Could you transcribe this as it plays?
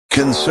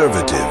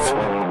Conservative.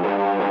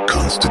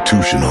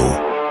 Constitutional.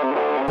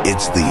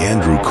 It's the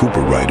Andrew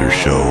Cooperrider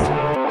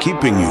Show,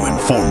 keeping you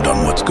informed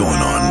on what's going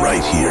on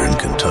right here in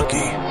Kentucky.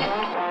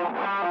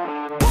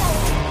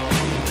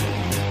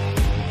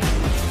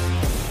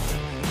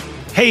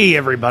 Hey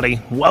everybody,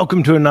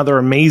 welcome to another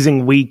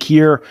amazing week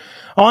here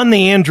on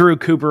the Andrew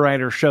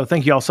Cooperrider Show.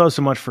 Thank you all so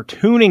much for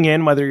tuning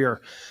in, whether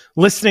you're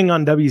listening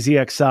on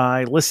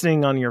WZXI,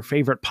 listening on your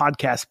favorite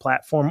podcast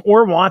platform,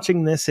 or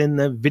watching this in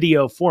the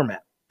video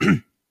format.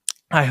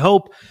 I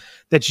hope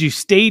that you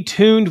stay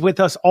tuned with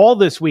us all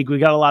this week. We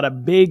got a lot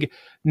of big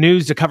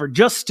news to cover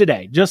just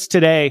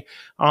today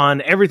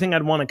on everything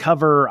I'd want to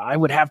cover. I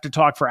would have to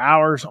talk for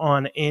hours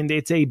on, and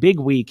it's a big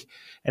week,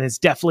 and it's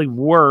definitely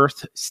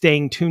worth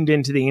staying tuned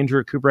into the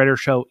Andrew Cooperrider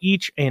Show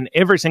each and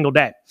every single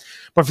day.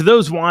 But for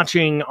those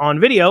watching on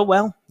video,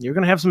 well, you're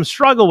going to have some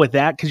struggle with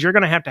that because you're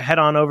going to have to head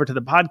on over to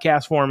the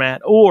podcast format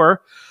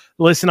or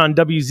listen on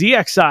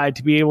WZXI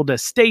to be able to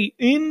stay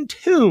in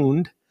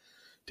tuned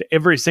to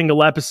every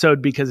single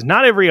episode, because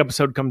not every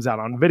episode comes out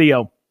on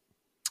video,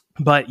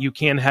 but you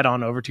can head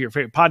on over to your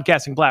favorite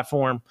podcasting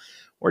platform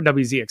or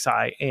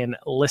WZXI and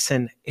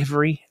listen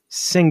every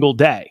single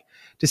day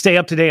to stay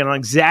up to date on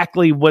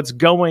exactly what's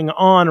going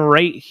on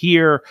right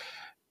here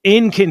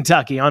in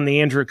Kentucky on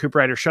the Andrew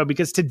Cooperrider Show,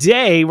 because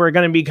today we're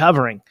going to be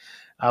covering,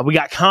 we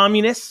got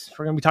communists.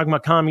 We're going to be talking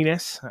about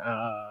communists.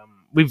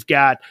 We've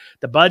got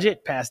the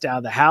budget passed out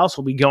of the House.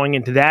 We'll be going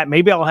into that.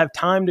 Maybe I'll have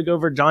time to go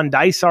over John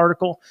Dice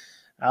article.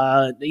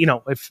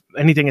 If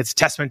anything, it's a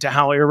testament to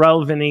how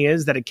irrelevant he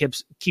is, that it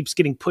keeps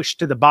getting pushed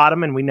to the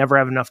bottom and we never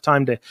have enough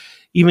time to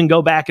even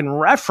go back and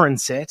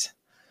reference it.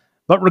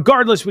 But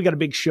regardless, we got a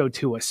big show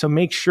to us, so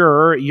make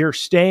sure you're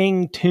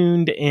staying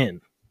tuned in.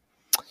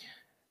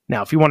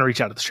 Now, if you want to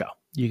reach out to the show,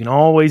 you can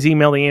always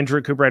email the Andrew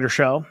Cooperrider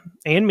Show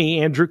and me,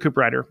 Andrew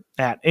Cooperrider,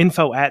 at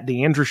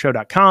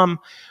info@theandrewshow.com.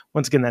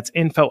 Once again, that's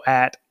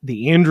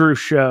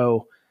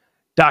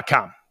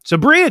info@theandrewshow.com. So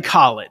Berea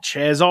College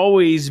has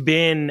always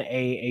been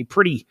a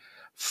pretty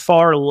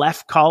far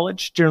left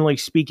college, generally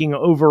speaking,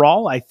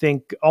 overall. I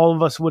think all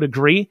of us would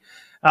agree.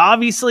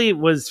 Obviously, it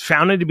was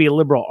founded to be a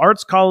liberal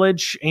arts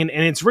college, and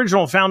its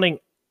original founding,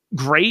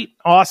 great,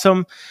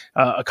 awesome.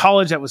 A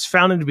college that was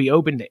founded to be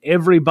open to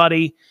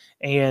everybody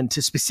and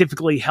to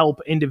specifically help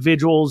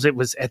individuals. It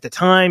was, at the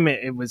time,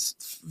 it was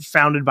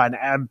founded by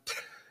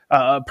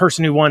a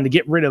person who wanted to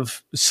get rid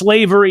of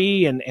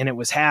slavery, and it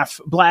was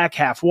half black,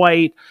 half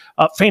white.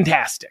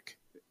 Fantastic.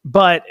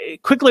 But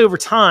quickly over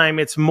time,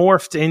 it's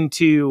morphed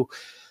into,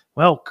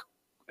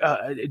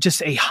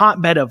 just a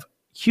hotbed of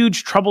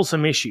huge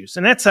troublesome issues.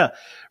 And that's a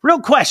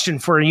real question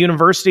for a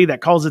university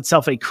that calls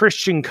itself a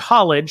Christian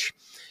college.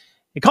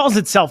 It calls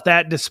itself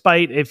that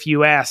despite, if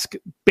you ask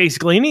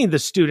basically any of the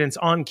students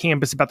on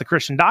campus about the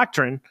Christian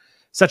doctrine,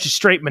 such as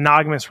straight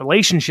monogamous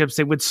relationships,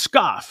 they would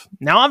scoff.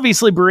 Now,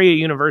 obviously, Berea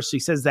University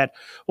says that,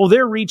 well,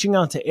 they're reaching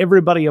out to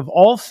everybody of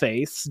all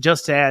faiths,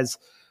 just as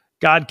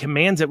God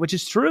commands it, which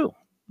is true.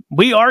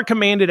 We are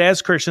commanded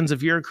as Christians,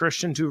 if you're a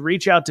Christian, to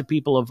reach out to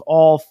people of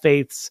all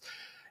faiths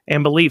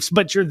and beliefs,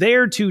 but you're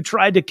there to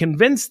try to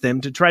convince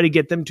them, to try to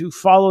get them to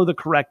follow the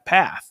correct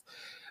path.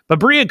 But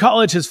Berea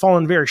College has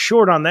fallen very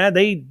short on that.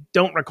 They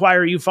don't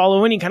require you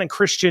follow any kind of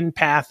Christian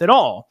path at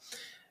all,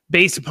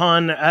 based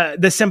upon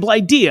the simple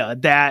idea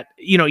that,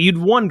 you'd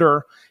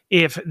wonder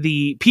if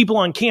the people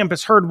on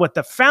campus heard what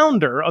the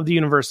founder of the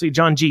university,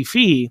 John G.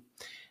 Fee,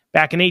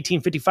 back in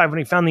 1855 when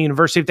he founded the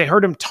university, if they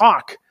heard him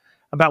talk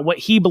about what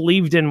he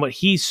believed in, what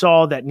he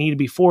saw that needed to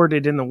be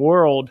forwarded in the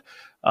world,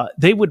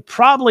 they would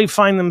probably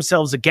find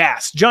themselves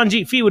aghast. John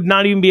G. Fee would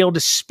not even be able to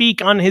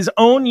speak on his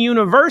own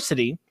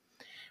university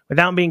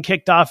without being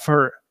kicked off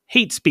for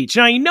hate speech.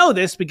 Now, you know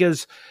this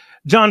because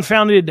John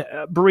founded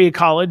Berea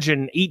College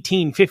in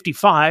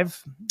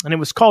 1855, and it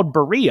was called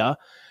Berea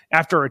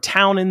after a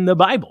town in the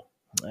Bible.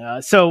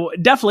 So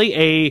definitely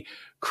a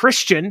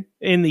Christian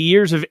in the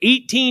years of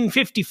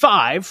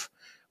 1855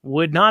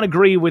 would not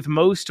agree with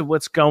most of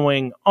what's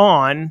going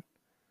on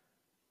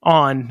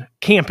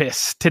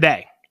campus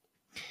today.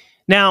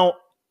 Now,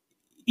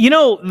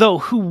 though,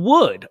 who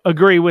would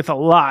agree with a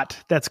lot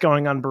that's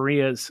going on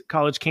Berea's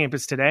college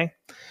campus today?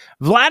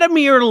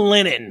 Vladimir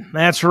Lenin.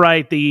 That's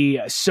right, the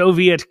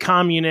Soviet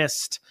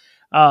communist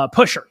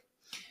pusher.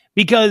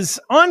 Because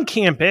on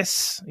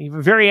campus, you have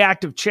a very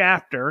active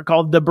chapter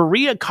called the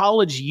Berea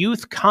College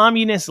Youth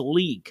Communist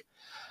League,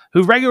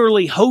 who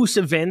regularly hosts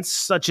events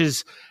such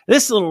as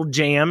this little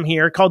jam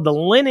here called the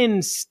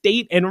Lenin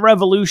State and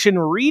Revolution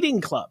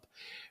Reading Club,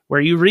 where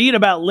you read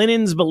about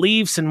Lenin's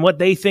beliefs and what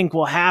they think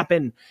will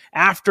happen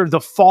after the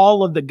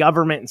fall of the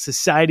government and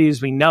society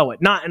as we know it.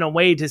 Not in a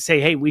way to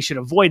say, hey, we should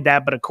avoid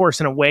that, but of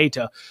course in a way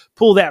to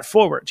pull that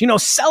forward.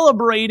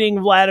 Celebrating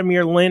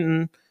Vladimir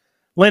Lenin,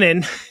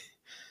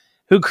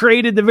 who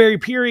created the very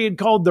period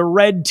called the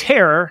Red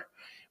Terror,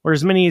 where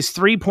as many as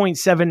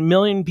 3.7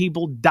 million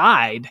people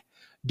died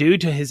due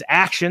to his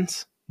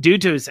actions, due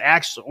to his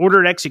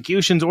ordered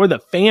executions or the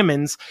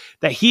famines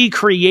that he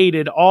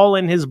created, all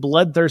in his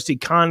bloodthirsty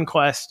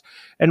conquest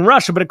in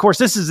Russia. But of course,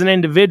 this is an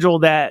individual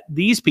that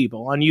these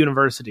people on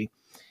university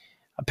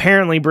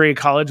apparently Berea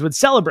College would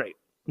celebrate.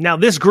 Now,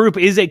 this group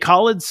is a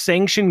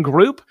college-sanctioned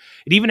group.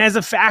 It even has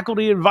a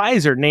faculty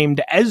advisor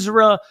named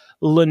Ezra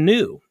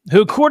Lanu,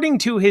 who, according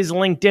to his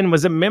LinkedIn,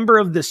 was a member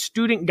of the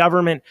student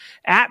government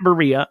at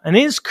Berea and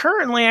is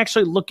currently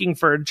actually looking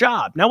for a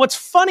job. Now, what's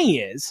funny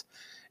is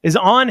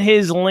on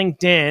his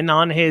LinkedIn,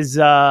 on his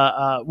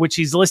which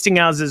he's listing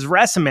as his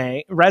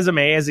resume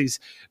as he's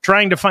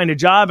trying to find a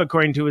job,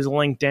 according to his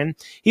LinkedIn,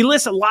 he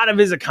lists a lot of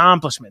his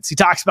accomplishments. He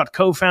talks about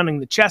co-founding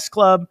the chess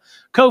club,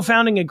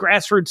 co-founding a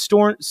grassroots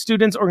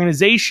students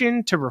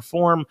organization to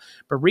reform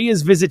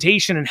Berea's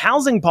visitation and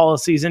housing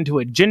policies into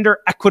a gender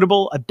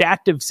equitable,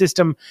 adaptive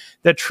system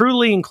that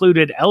truly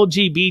included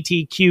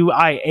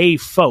LGBTQIA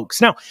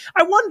folks. Now,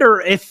 I wonder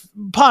if,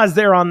 pause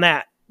there on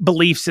that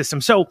belief system.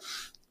 So,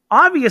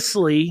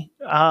 obviously,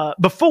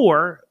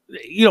 before,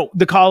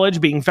 the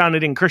college being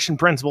founded in Christian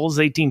principles,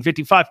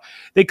 1855,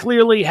 they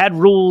clearly had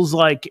rules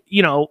like,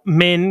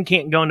 men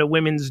can't go into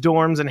women's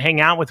dorms and hang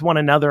out with one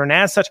another. And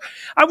as such,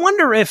 I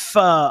wonder if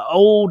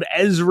old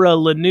Ezra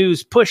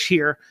Lanu's push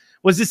here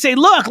was to say,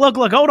 look,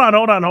 hold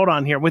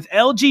on here. With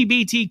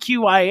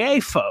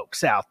LGBTQIA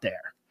folks out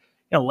there,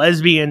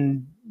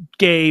 lesbian,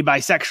 gay,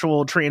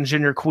 bisexual,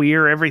 transgender,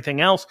 queer,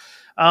 everything else,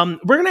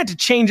 we're going to have to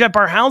change up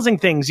our housing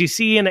things. You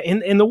see,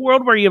 in the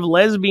world where you have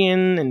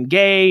lesbian and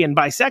gay and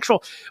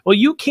bisexual, well,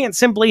 you can't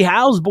simply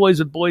house boys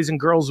with boys and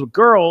girls with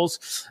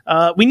girls.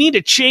 We need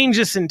to change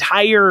this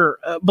entire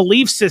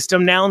belief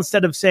system now.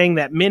 Instead of saying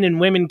that men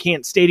and women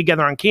can't stay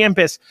together on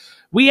campus,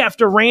 we have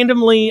to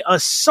randomly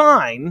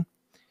assign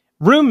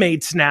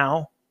roommates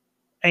now,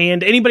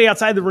 and anybody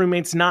outside the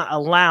roommate's not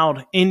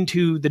allowed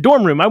into the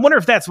dorm room. I wonder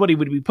if that's what he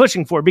would be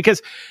pushing for,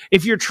 because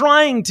if you're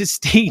trying to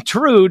stay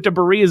true to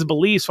Berea's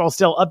beliefs while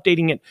still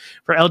updating it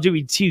for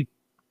LGBTQIA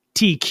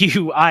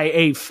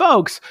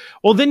folks,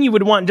 well, then you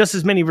would want just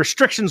as many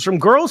restrictions from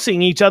girls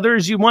seeing each other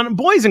as you want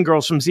boys and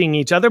girls from seeing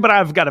each other. But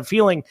I've got a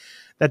feeling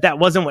that that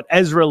wasn't what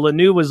Ezra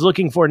Lanu was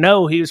looking for.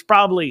 No, he was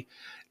probably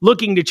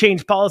looking to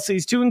change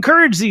policies to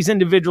encourage these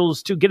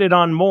individuals to get it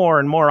on more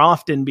and more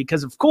often,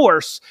 because, of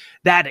course,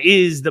 that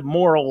is the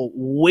moral,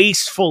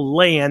 wasteful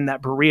land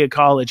that Berea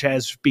College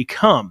has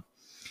become.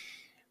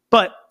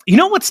 But you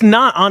know what's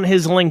not on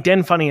his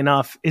LinkedIn, funny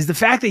enough, is the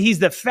fact that he's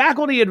the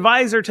faculty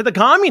advisor to the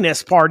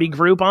Communist Party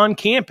group on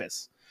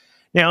campus.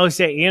 Now, let's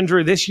say,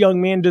 Andrew, this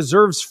young man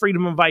deserves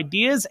freedom of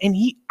ideas, and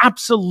he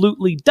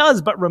absolutely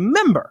does. But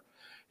remember,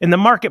 in the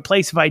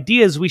marketplace of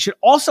ideas, we should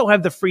also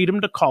have the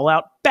freedom to call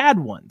out bad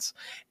ones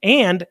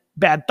and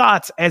bad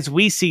thoughts as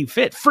we see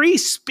fit. Free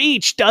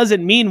speech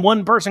doesn't mean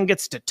one person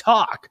gets to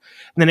talk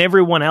and then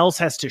everyone else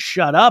has to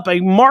shut up. A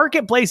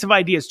marketplace of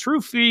ideas, true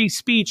free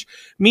speech,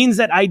 means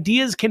that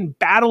ideas can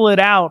battle it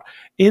out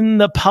in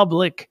the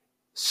public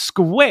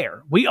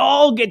square. We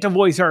all get to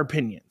voice our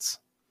opinions.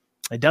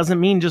 It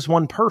doesn't mean just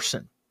one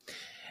person.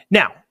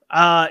 Now,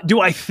 do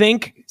I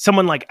think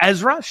someone like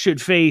Ezra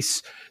should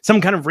face some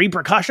kind of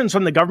repercussions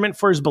from the government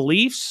for his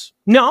beliefs?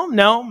 No,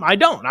 I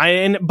don't.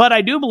 But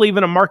I do believe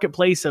in a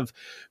marketplace of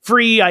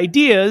free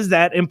ideas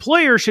that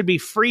employers should be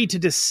free to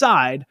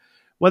decide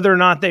whether or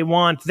not they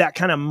want that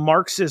kind of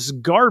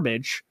Marxist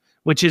garbage,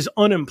 which is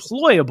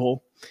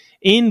unemployable,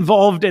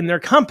 involved in their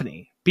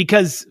company.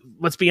 Because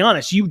let's be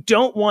honest, you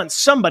don't want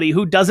somebody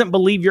who doesn't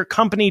believe your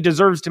company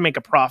deserves to make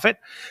a profit,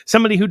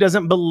 somebody who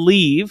doesn't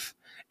believe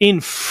in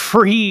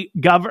free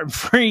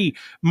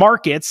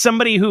markets,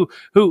 somebody who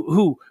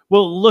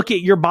will look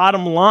at your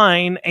bottom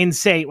line and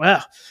say,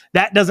 well,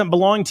 that doesn't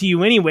belong to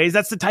you anyways.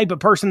 That's the type of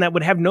person that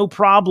would have no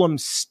problem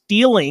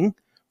stealing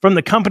from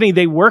the company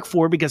they work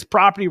for because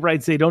property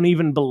rights they don't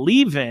even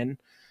believe in.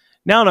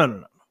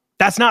 No.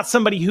 That's not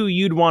somebody who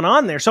you'd want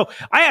on there. So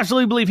I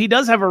absolutely believe he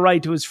does have a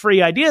right to his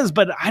free ideas,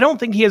 but I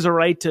don't think he has a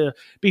right to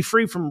be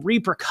free from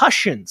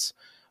repercussions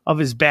of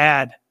his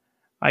bad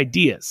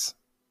ideas.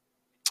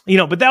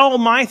 But all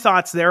my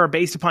thoughts there are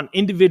based upon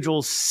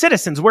individual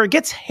citizens. Where it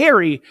gets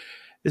hairy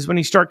is when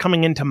you start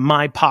coming into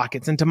my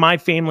pockets, into my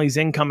family's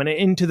income, and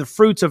into the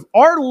fruits of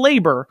our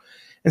labor,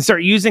 and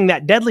start using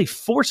that deadly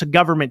force of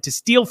government to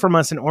steal from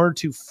us in order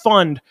to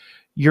fund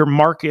your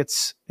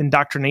markets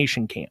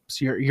indoctrination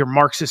camps, your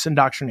Marxist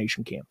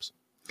indoctrination camps.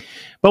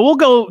 But we'll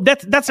go,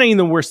 that's not even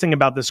the worst thing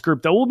about this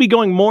group, though. We'll be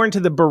going more into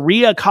the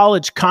Berea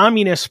College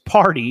Communist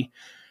Party,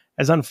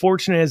 as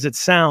unfortunate as it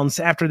sounds.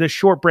 After this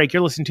short break,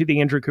 you're listening to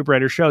the Andrew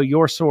Cooperrider Show,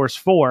 your source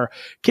for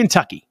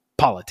Kentucky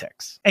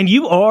politics. And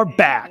you are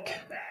back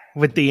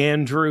with the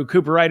Andrew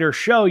Cooperrider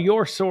Show,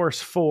 your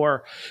source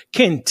for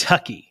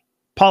Kentucky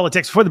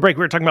politics. Before the break,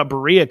 we were talking about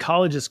Berea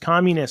College's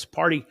Communist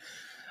Party,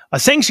 a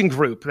sanctioned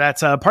group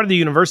that's part of the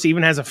university,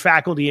 even has a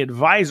faculty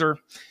advisor.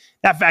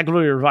 That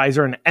faculty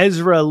advisor, an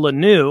Ezra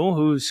Lanu,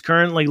 who's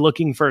currently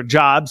looking for a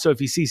job. So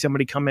if you see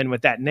somebody come in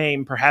with that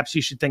name, perhaps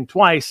you should think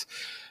twice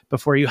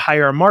before you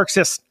hire a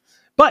Marxist.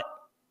 But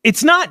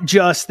it's not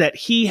just that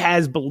he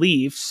has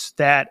beliefs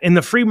that in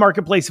the free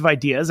marketplace of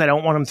ideas, I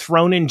don't want him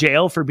thrown in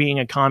jail for being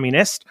a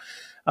communist,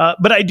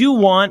 but I do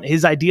want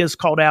his ideas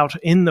called out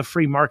in the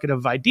free market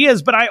of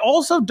ideas, but I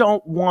also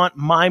don't want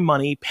my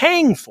money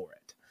paying for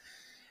it.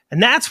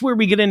 And that's where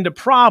we get into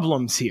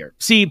problems here.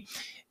 See,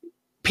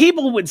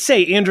 people would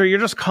say, Andrew, you're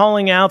just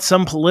calling out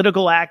some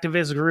political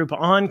activist group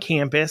on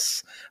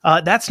campus.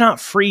 That's not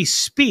free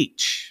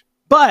speech.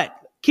 But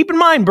keep in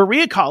mind,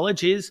 Berea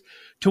College is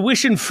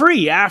tuition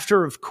free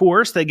after, of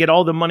course, they get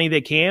all the money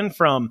they can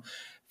from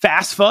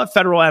FAFSA,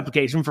 federal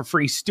application for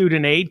free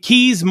student aid,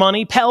 Keys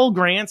money, Pell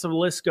grants, the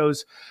list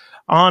goes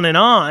on and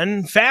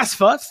on.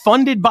 FAFSA,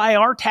 funded by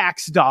our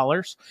tax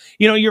dollars.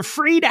 You know, you're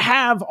free to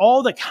have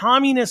all the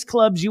communist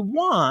clubs you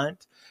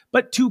want,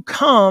 but to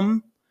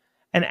come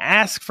and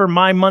ask for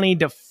my money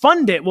to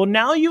fund it, well,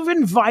 now you've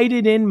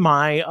invited in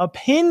my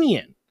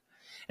opinion.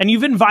 And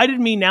you've invited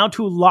me now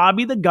to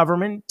lobby the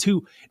government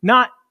to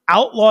not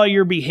outlaw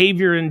your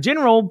behavior in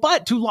general,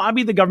 but to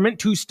lobby the government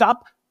to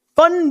stop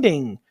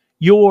funding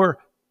your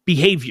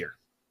behavior.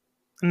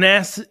 And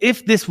as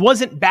if this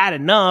wasn't bad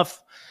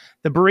enough,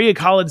 the Berea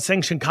College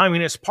Sanctioned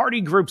Communist Party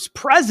Group's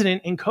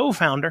president and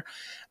co-founder,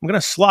 I'm going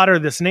to slaughter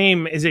this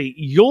name, is a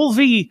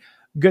Yulvi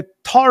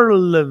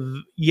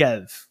Gatarliev.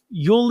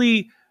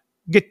 Yuli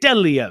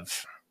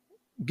Giteliev.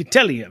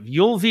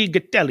 Yulvi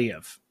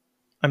Giteliev.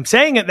 I'm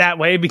saying it that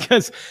way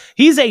because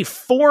he's a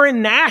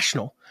foreign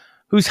national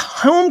whose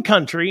home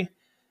country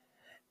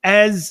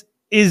is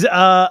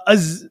I'm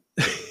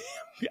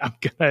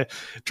going to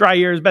try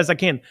here as best I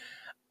can.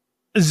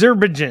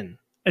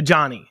 Azerbaijani.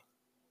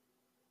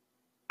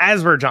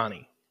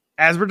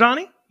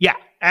 Yeah,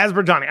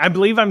 Azerbaijani. I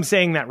believe I'm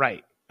saying that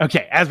right.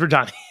 Okay,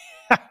 Azerbaijani.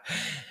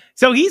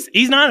 So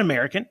he's not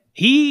American.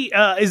 He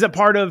is a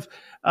part of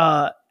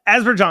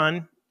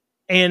Azerbaijan,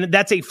 and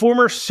that's a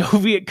former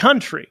Soviet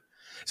country.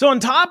 So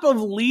on top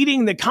of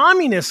leading the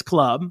Communist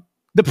Club,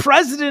 the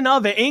president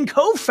of it and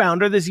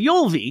co-founder, this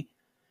Yulvi,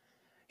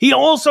 he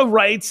also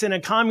writes in a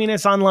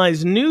communist online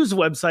news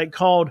website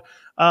called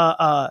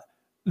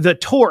The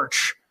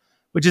Torch,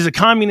 which is a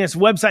communist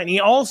website. And he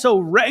also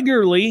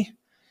regularly,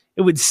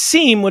 it would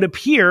seem, would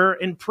appear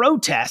in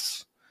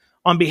protests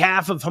on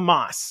behalf of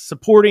Hamas,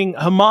 supporting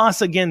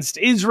Hamas against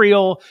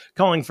Israel,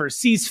 calling for a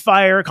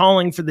ceasefire,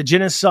 calling for the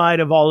genocide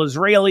of all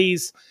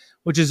Israelis,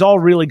 which is all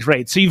really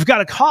great. So you've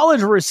got a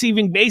college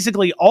receiving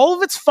basically all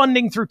of its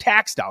funding through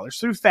tax dollars,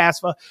 through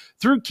FAFSA,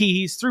 through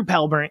Keys, through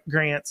Pell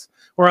grants,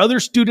 or other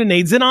student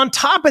aids. And on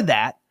top of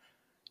that,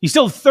 you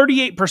still have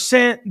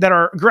 38% that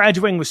are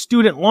graduating with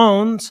student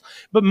loans,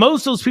 but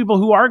most of those people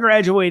who are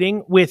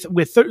graduating with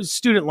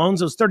student loans,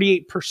 those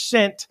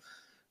 38%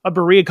 of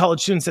Berea College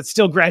students that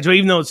still graduate,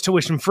 even though it's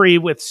tuition free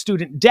with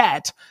student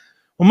debt,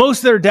 well, most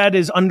of their debt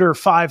is under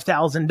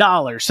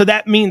 $5,000. So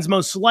that means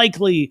most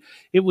likely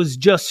it was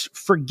just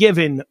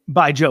forgiven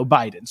by Joe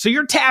Biden. So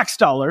your tax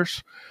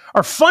dollars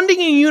are funding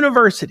a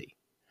university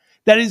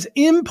that is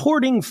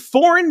importing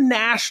foreign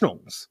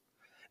nationals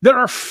that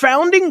are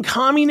founding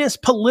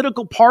communist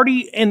political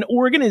party and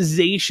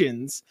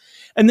organizations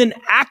and then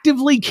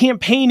actively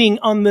campaigning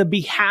on the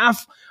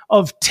behalf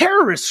of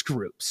terrorist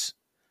groups.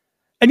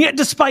 And yet,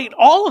 despite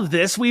all of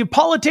this, we have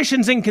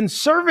politicians and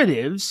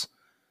conservatives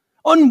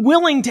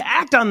unwilling to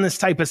act on this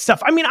type of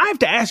stuff. I mean, I have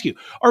to ask you,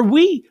 are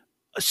we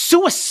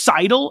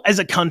suicidal as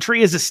a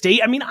country, as a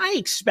state? I mean, I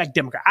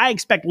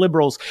expect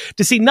liberals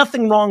to see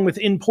nothing wrong with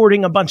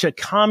importing a bunch of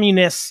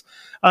communists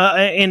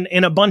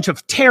and a bunch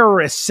of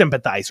terrorist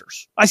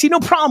sympathizers. I see no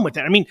problem with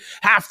that. I mean,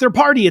 half their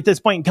party at this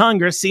point in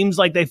Congress seems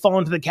like they fall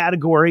into the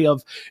category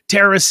of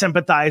terrorist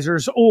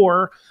sympathizers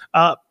or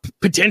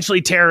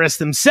potentially terrorists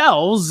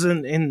themselves.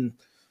 In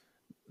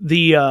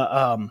the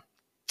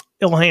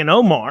Ilhan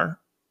Omar,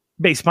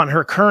 based upon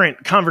her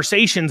current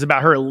conversations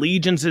about her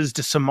allegiances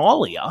to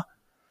Somalia.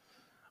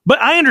 But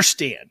I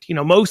understand, you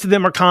know, most of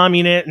them are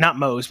communist, not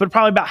most, but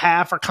probably about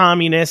half are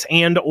communists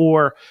and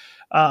or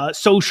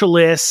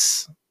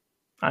socialists.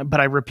 But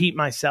I repeat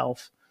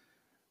myself,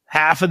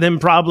 half of them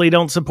probably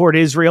don't support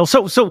Israel.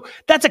 So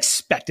that's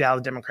expected out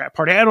of the Democrat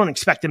Party. I don't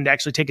expect them to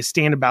actually take a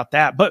stand about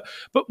that. But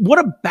what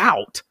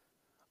about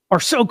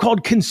our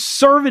so-called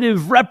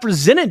conservative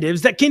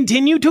representatives that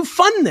continue to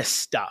fund this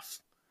stuff?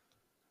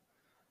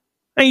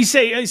 And I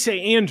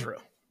say, Andrew,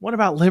 what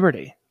about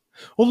liberty?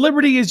 Well,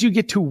 liberty is you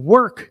get to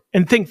work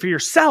and think for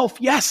yourself,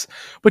 yes,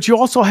 but you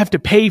also have to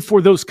pay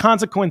for those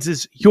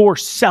consequences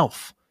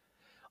yourself.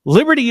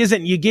 Liberty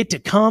isn't you get to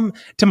come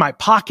to my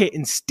pocket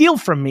and steal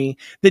from me,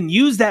 then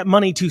use that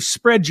money to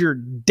spread your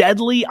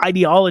deadly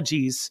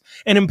ideologies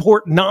and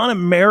import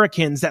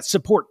non-Americans that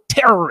support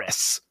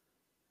terrorists.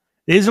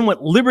 It isn't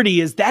what liberty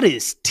is. That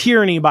is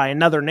tyranny by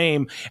another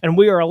name. And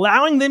we are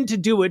allowing them to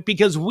do it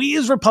because we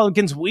as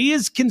Republicans, we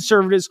as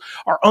conservatives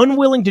are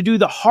unwilling to do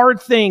the hard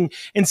thing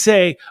and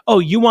say, oh,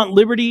 you want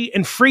liberty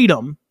and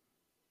freedom,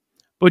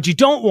 but you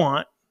don't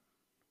want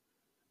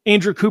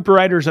Andrew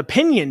Cooperrider's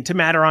opinion to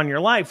matter on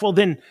your life. Well,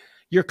 then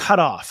you're cut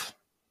off.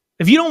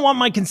 If you don't want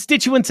my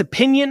constituents'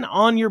 opinion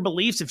on your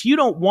beliefs, if you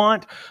don't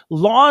want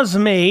laws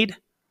made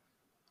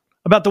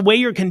about the way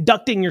you're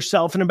conducting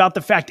yourself and about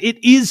the fact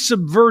it is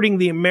subverting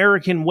the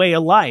American way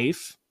of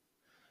life,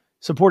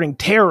 supporting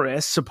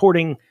terrorists,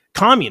 supporting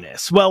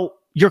communists, well,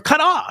 you're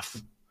cut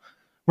off.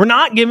 We're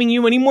not giving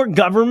you any more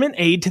government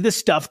aid to this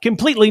stuff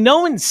completely.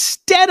 No,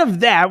 instead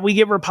of that, we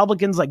get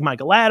Republicans like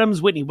Michael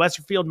Adams, Whitney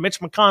Westerfield, Mitch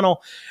McConnell,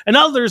 and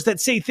others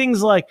that say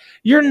things like,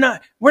 we're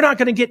not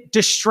going to get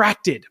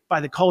distracted by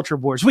the culture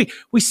wars.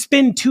 We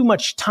spend too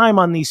much time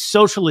on these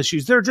social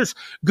issues. They're just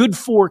good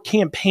for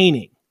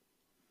campaigning.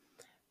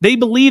 They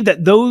believe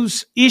that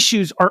those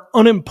issues are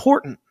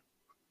unimportant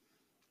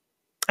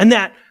and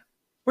that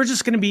we're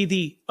just going to be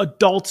the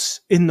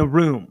adults in the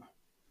room.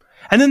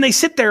 And then they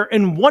sit there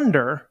and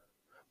wonder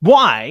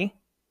why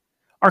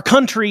our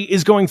country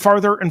is going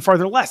farther and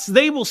farther less.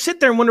 They will sit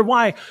there and wonder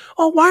why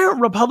aren't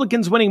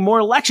Republicans winning more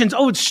elections?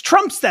 Oh, it's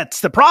Trump's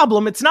that's the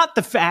problem. It's not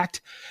the fact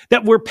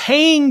that we're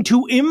paying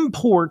to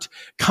import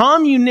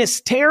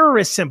communist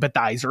terrorist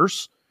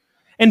sympathizers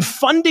and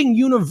funding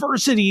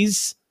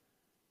universities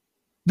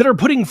that are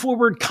putting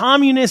forward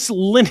communist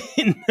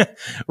Lenin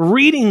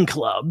reading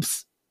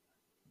clubs,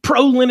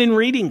 pro-Lenin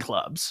reading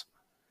clubs.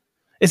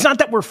 It's not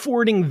that we're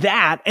forwarding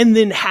that and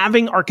then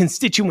having our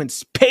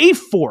constituents pay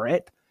for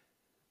it.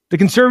 The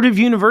conservative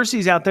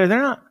universities out there,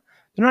 they're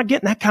not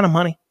getting that kind of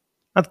money.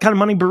 Not the kind of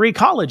money Berea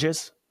College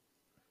is.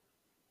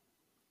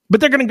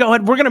 But they're going to go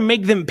ahead, we're going to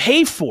make them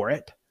pay for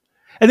it.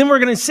 And then we're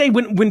going to say,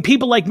 when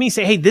people like me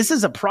say, hey, this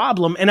is a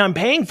problem and I'm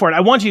paying for it,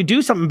 I want you to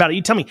do something about it.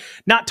 You tell me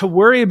not to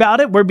worry about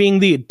it. We're being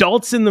the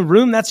adults in the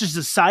room. That's just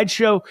a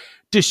sideshow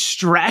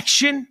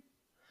distraction.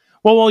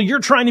 Well, while you're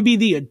trying to be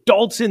the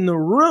adults in the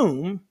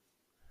room,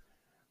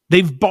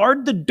 they've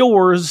barred the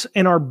doors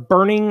and are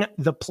burning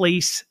the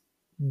place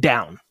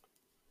down.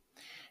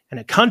 And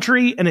a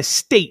country and a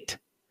state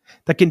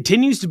that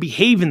continues to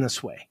behave in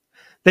this way,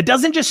 that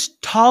doesn't just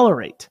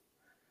tolerate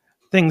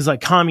things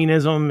like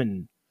communism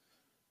and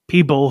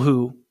people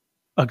who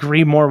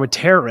agree more with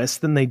terrorists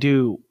than they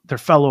do their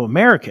fellow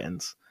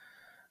Americans,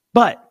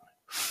 but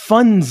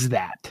funds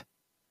that,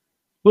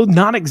 will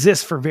not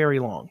exist for very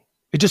long.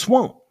 It just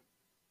won't.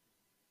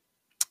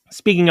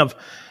 Speaking of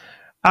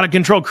out of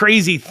control,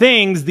 crazy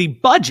things, the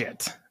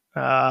budget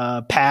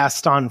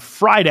passed on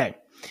Friday.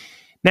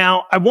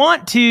 Now, I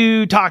want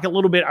to talk a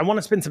little bit. I want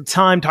to spend some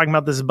time talking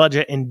about this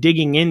budget and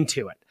digging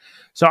into it.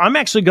 So I'm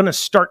actually going to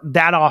start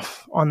that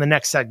off on the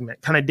next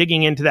segment, kind of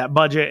digging into that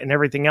budget and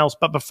everything else.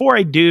 But before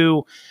I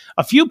do,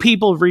 a few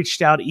people have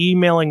reached out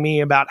emailing me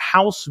about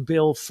House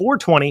Bill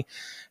 420,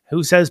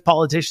 who says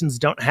politicians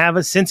don't have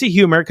a sense of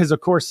humor because,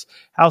 of course,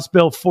 House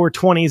Bill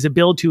 420 is a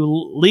bill to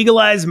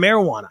legalize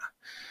marijuana.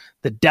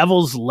 The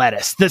devil's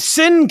lettuce, the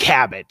sin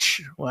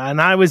cabbage. And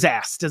I was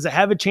asked, does it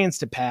have a chance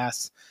to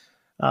pass?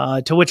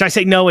 To which I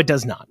say, no, it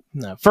does not.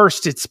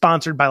 First, it's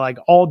sponsored by like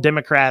all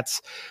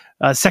Democrats.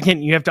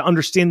 Second, you have to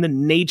understand the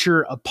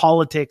nature of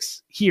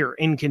politics here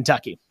in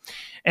Kentucky.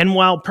 And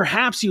while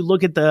perhaps you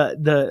look at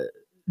the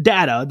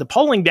data, the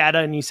polling data,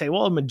 and you say,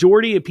 well, a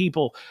majority of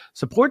people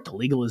support the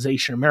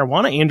legalization of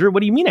marijuana. Andrew,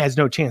 what do you mean it has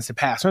no chance to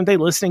pass? Aren't they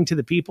listening to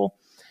the people?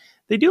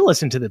 They do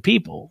listen to the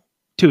people.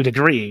 To a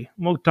degree.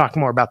 We'll talk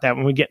more about that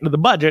when we get into the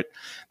budget.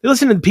 They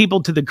listen to the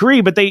people to the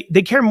degree, but they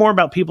care more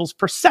about people's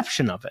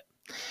perception of it.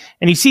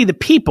 And you see the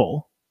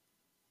people,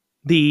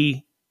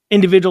 the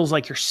individuals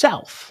like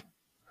yourself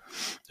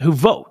who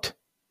vote.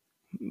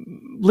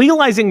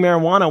 Legalizing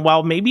marijuana,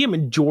 while maybe a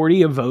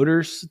majority of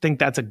voters think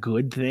that's a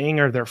good thing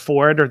or they're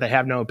for it or they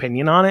have no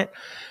opinion on it,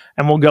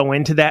 and we'll go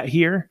into that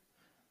here,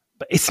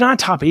 but it's not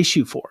a top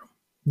issue for them.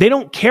 They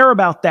don't care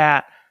about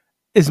that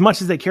as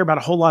much as they care about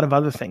a whole lot of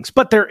other things.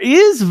 But there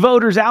is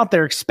voters out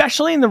there,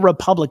 especially in the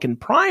Republican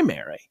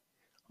primary,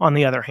 on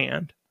the other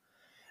hand,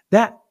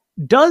 that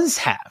does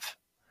have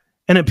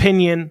an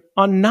opinion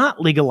on not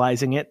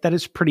legalizing it that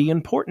is pretty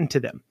important to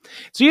them.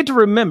 So you have to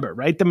remember,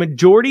 right? The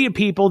majority of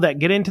people that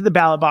get into the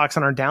ballot box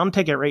on our down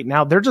ticket right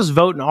now, they're just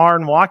voting R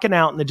and walking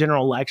out in the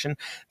general election.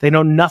 They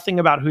know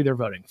nothing about who they're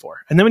voting for.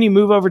 And then when you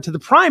move over to the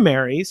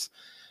primaries,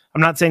 I'm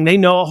not saying they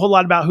know a whole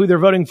lot about who they're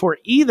voting for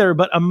either,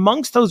 but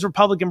amongst those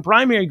Republican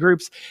primary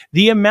groups,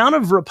 the amount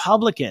of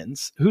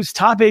Republicans whose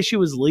top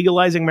issue is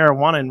legalizing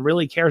marijuana and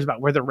really cares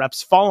about where the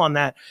reps fall on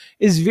that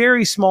is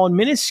very small and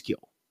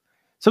minuscule.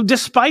 So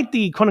despite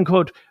the quote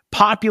unquote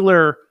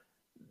popular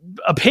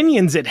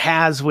opinions it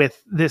has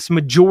with this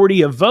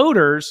majority of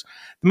voters,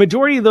 the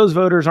majority of those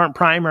voters aren't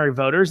primary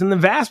voters. And the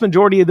vast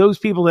majority of those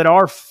people that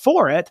are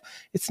for it,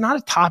 it's not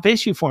a top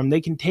issue for them. They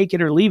can take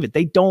it or leave it.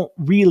 They don't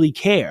really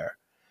care.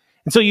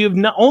 And so you have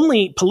not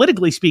only,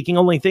 politically speaking,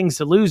 only things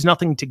to lose,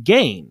 nothing to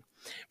gain.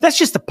 That's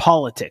just the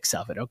politics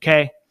of it,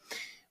 okay?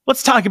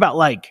 Let's talk about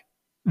like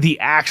the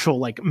actual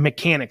like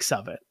mechanics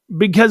of it.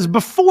 Because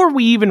before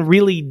we even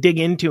really dig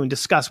into and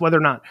discuss whether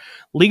or not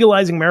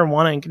legalizing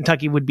marijuana in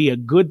Kentucky would be a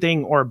good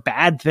thing or a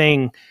bad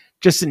thing,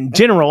 just in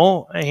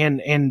general,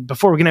 and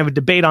before we're going to have a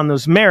debate on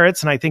those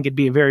merits, and I think it'd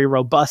be a very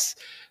robust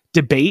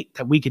debate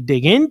that we could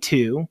dig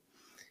into,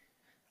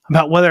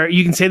 about whether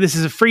you can say this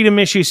is a freedom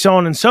issue, so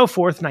on and so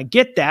forth. And I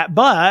get that,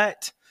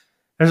 but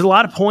there's a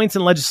lot of points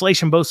in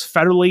legislation, both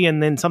federally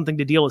and then something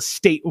to deal with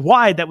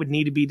statewide that would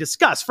need to be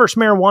discussed. First,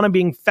 marijuana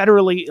being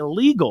federally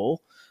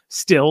illegal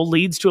still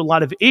leads to a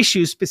lot of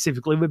issues,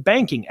 specifically with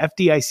banking.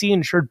 FDIC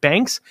insured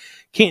banks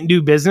can't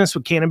do business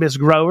with cannabis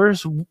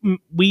growers,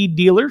 weed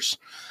dealers.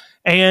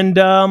 And,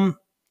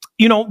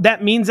 that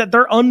means that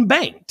they're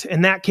unbanked,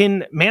 and that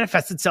can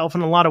manifest itself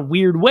in a lot of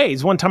weird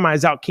ways. One time I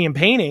was out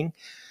campaigning,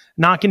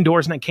 knocking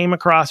doors, and I came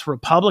across a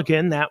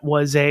Republican that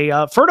was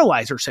a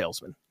fertilizer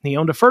salesman. He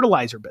owned a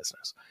fertilizer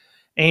business.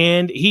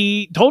 And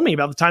he told me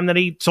about the time that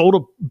he sold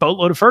a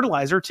boatload of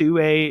fertilizer to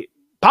a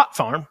pot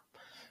farm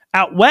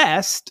out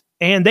west,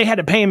 and they had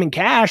to pay him in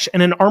cash,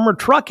 and an armored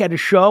truck had to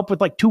show up with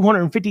like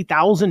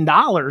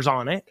 $250,000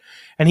 on it,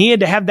 and he had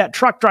to have that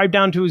truck drive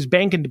down to his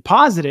bank and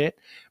deposit it,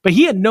 but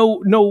he had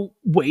no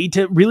way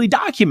to really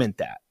document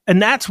that.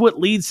 And that's what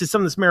leads to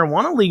some of this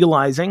marijuana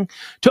legalizing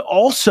to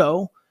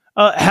also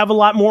have a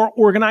lot more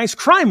organized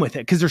crime with it,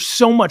 because there's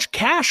so much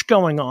cash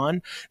going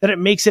on that it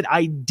makes it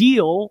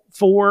ideal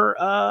for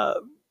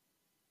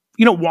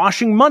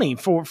washing money,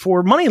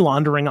 for money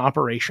laundering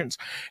operations.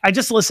 I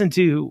just listened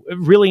to a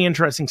really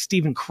interesting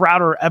Steven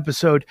Crowder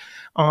episode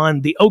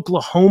on the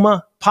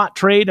Oklahoma pot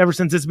trade. Ever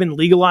since it's been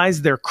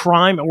legalized, their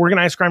crime,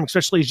 organized crime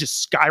especially, has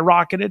just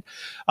skyrocketed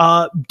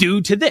due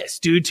to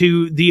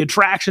the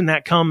attraction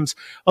that comes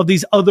of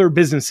these other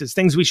businesses,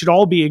 things we should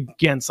all be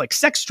against, like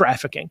sex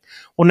trafficking.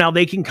 Well, now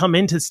they can come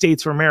into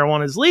states where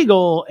marijuana is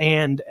legal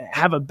and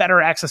have a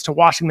better access to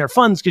washing their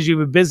funds, because you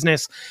have a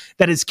business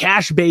that is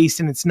cash-based,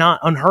 and it's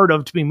not unheard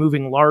of to be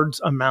moving large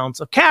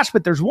amounts of cash.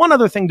 But there's one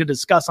other thing to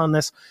discuss on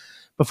this.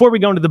 Before we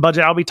go into the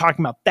budget, I'll be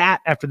talking about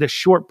that after this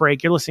short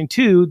break. You're listening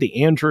to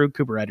The Andrew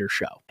Cooperrider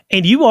Show.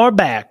 And you are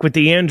back with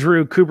The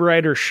Andrew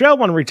Cooperrider Show.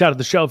 Want to reach out to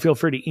the show, feel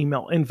free to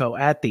email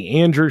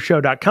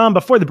info@theandrewshow.com.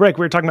 Before the break,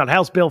 we were talking about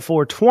House Bill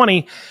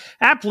 420,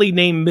 aptly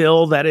named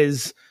bill that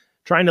is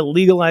trying to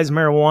legalize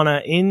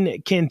marijuana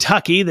in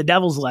Kentucky, the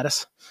devil's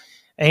lettuce.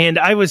 And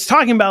I was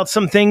talking about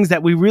some things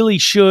that we really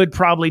should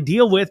probably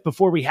deal with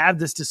before we have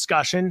this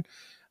discussion.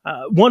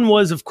 One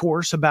was, of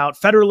course, about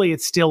federally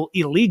it's still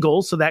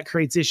illegal, so that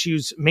creates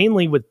issues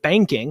mainly with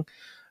banking,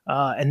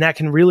 and that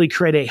can really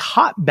create a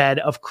hotbed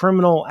of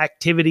criminal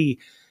activity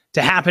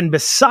to happen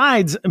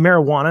besides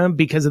marijuana,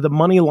 because of the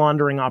money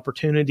laundering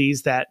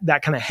opportunities that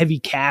kind of heavy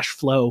cash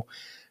flow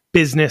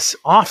business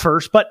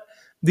offers. But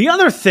the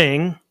other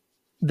thing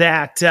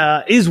that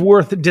is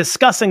worth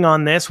discussing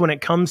on this when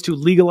it comes to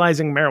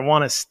legalizing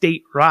marijuana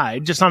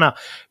statewide, just on a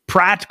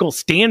practical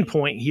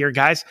standpoint here,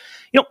 guys,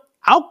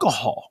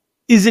 alcohol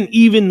isn't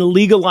even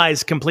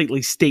legalized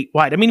completely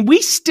statewide. I mean,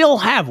 we still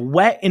have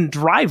wet and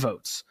dry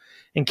votes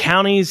in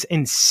counties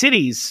and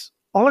cities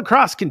all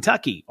across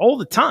Kentucky all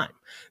the time.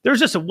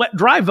 There's just a wet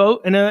dry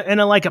vote in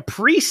a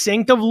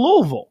precinct of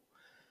Louisville,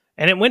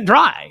 and it went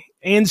dry.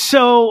 And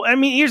so, I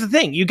mean, here's the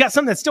thing. You got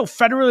something that's still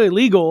federally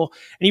legal,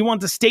 and you want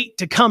the state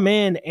to come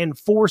in and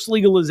force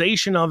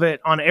legalization of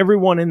it on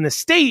everyone in the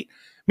state.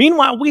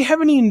 Meanwhile, we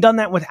haven't even done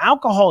that with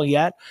alcohol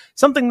yet.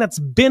 Something that's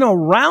been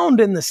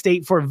around in the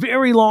state for a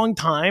very long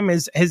time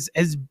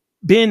has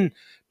been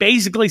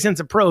basically since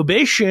a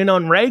prohibition,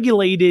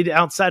 unregulated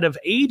outside of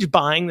age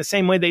buying, the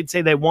same way they'd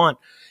say they want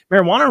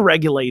marijuana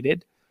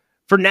regulated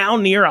for now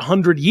near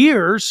 100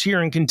 years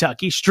here in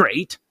Kentucky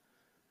straight.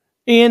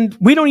 And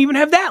we don't even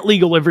have that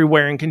legal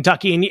everywhere in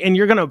Kentucky. And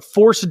you're going to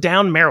force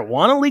down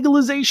marijuana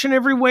legalization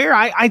everywhere?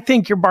 I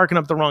think you're barking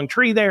up the wrong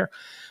tree there.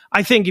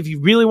 I think if you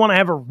really want to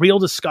have a real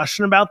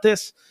discussion about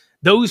this,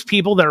 those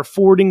people that are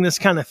forwarding this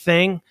kind of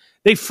thing,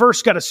 they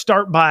first got to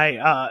start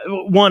by,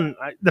 one,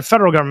 the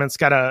federal government's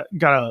got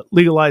to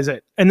legalize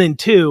it. And then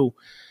two,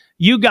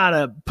 you got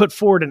to put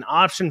forward an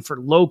option for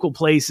local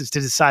places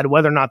to decide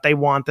whether or not they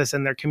want this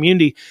in their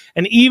community.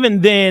 And even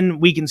then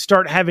we can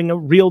start having a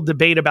real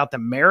debate about the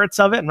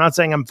merits of it. I'm not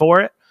saying I'm for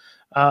it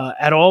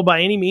at all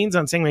by any means.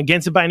 I'm saying I'm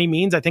against it by any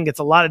means. I think it's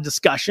a lot of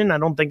discussion. I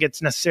don't think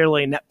it's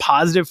necessarily a net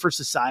positive for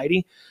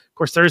society. Of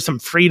course, there's some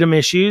freedom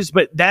issues,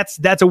 but that's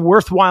a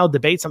worthwhile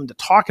debate, something to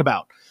talk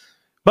about.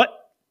 But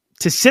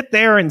to sit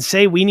there and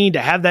say we need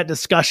to have that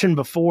discussion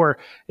before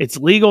it's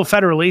legal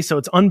federally, so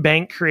it's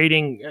unbanked,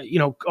 creating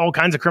all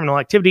kinds of criminal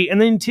activity,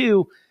 and then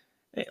two,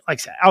 like I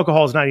said,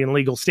 alcohol is not even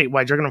legal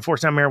statewide. You're going to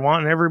force down marijuana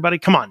on everybody.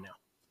 Come on now,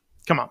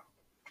 come on.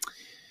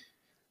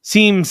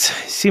 Seems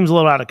a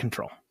little out of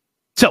control.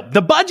 So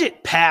the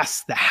budget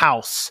passed the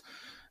House.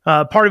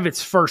 Part of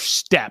its first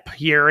step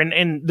here,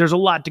 and there's a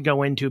lot to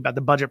go into about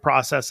the budget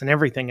process and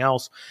everything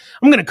else.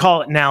 I'm going to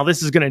call it now.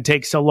 This is going to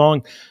take so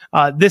long.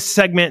 This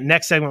segment,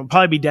 next segment will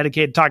probably be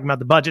dedicated to talking about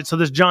the budget. So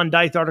this John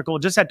Deith article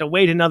just had to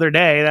wait another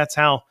day. That's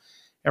how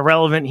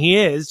irrelevant he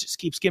is. Just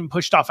keeps getting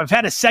pushed off. I've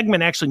had a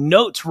segment actually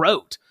notes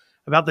wrote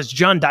about this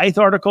John Deith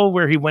article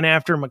where he went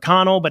after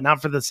McConnell, but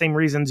not for the same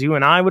reasons you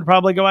and I would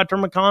probably go after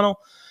McConnell.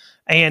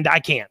 And I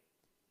can't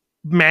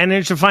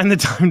manage to find the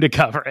time to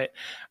cover it.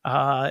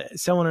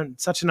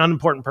 Such an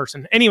unimportant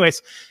person.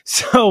 Anyways,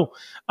 so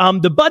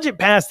the budget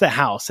passed the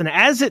House, and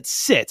as it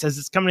sits, as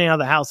it's coming out of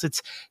the House,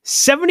 it's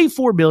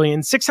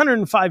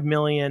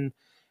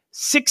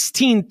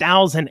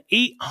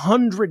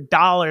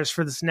 $74,605,016,800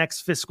 for this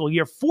next fiscal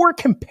year. For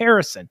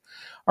comparison,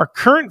 our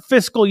current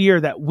fiscal year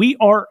that we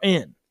are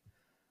in,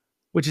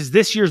 which is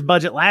this year's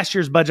budget, last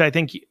year's budget, I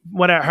think,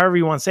 whatever, however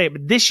you want to say it,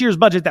 but this year's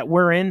budget that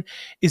we're in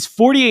is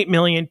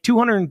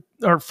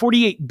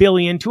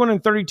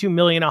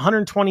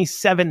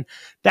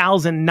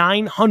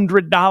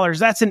 $48,232,127,900.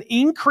 That's an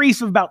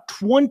increase of about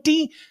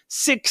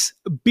 $26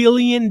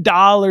 billion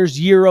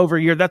year over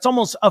year. That's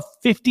almost a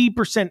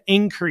 50%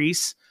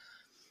 increase.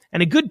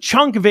 And a good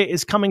chunk of it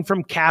is coming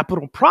from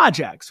capital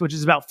projects, which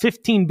is about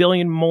 $15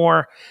 billion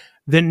more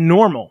than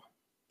normal.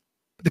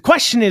 The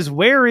question is,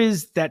 where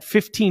is that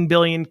 $15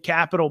 billion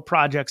capital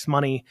projects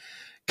money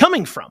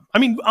coming from? I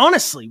mean,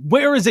 honestly,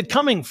 where is it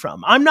coming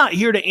from? I'm not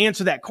here to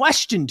answer that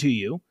question to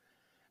you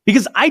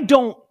because I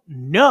don't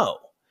know.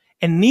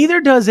 And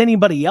neither does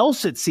anybody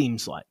else, it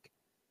seems like.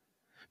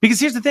 Because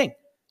here's the thing.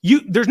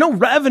 There's no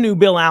revenue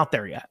bill out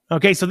there yet.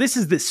 Okay, so this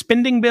is the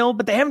spending bill,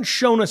 but they haven't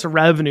shown us a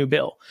revenue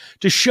bill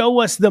to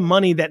show us the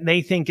money that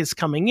they think is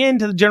coming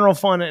into the general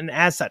fund and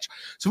as such.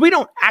 So we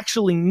don't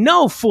actually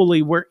know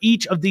fully where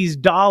each of these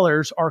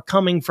dollars are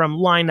coming from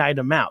line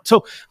item out.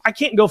 So I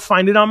can't go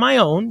find it on my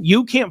own.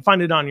 You can't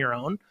find it on your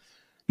own.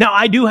 Now,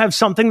 I do have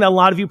something that a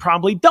lot of you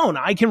probably don't.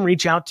 I can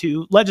reach out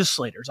to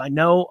legislators. I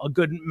know a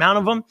good amount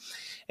of them.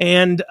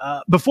 And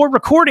before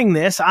recording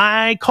this,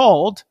 I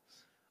called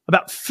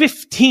about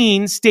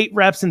 15 state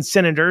reps and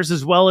senators,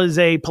 as well as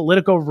a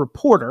political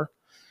reporter.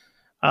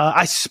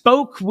 I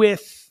spoke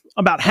with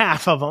about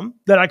half of them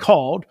that I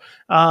called.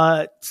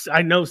 I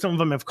know some of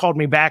them have called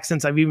me back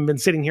since I've even been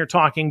sitting here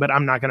talking, but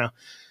I'm not going to,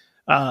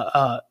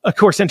 of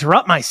course,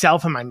 interrupt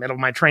myself in my middle of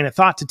my train of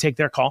thought to take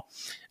their call.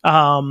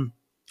 So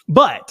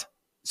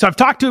I've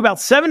talked to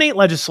about 7, 8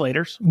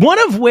 legislators, one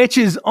of which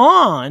is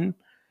on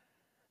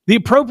the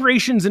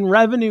Appropriations and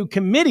Revenue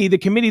Committee, the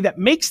committee that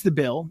makes the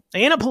bill,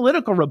 and a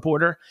political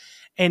reporter.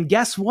 And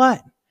guess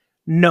what?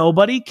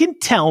 Nobody can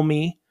tell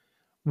me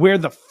where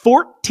the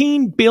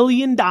 $14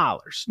 billion.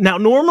 Now,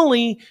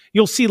 normally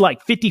you'll see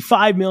like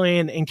 $55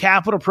 million in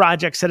capital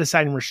projects set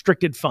aside in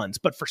restricted funds.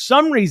 But for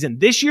some reason,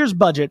 this year's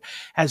budget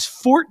has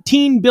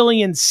 $14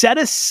 billion set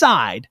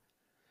aside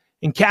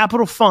in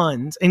capital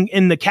funds,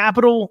 in the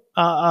capital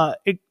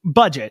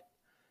budget.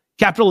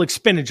 Capital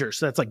expenditures,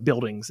 so that's like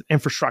buildings,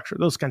 infrastructure,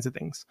 those kinds of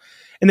things.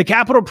 In the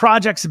capital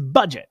projects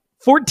budget,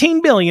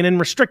 $14 billion in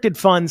restricted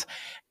funds,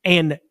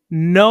 and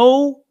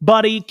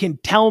nobody can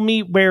tell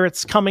me where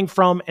it's coming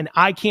from, and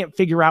I can't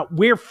figure out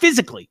where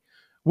physically,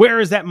 where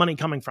is that money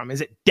coming from?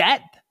 Is it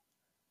debt?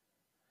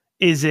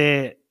 Is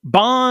it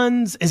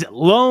bonds? Is it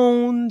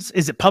loans?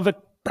 Is it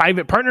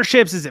public-private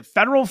partnerships? Is it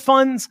federal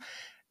funds?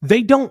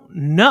 They don't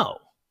know.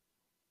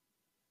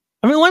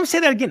 I mean, let me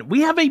say that again.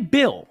 We have a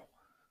bill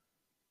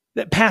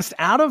that passed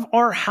out of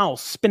our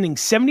House spending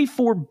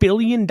 $74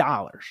 billion,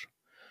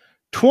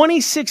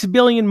 $26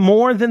 billion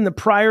more than the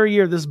prior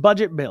year, this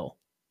budget bill.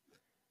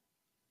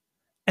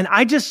 And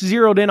I just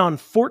zeroed in on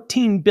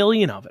 $14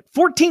 billion of it.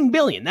 $14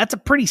 billion, that's a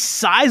pretty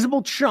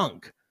sizable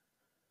chunk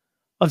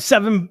of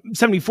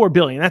 $74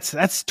 billion. That's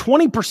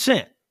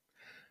 20%.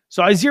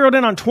 So I zeroed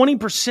in on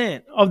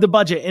 20% of the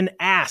budget and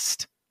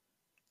asked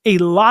a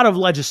lot of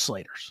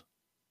legislators,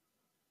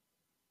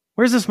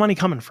 where's this money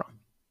coming from?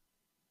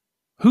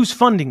 Who's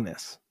funding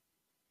this?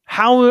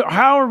 How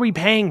are we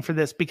paying for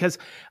this? Because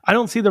I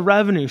don't see the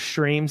revenue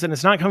streams, and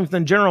it's not coming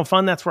from the general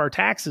fund. That's where our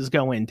taxes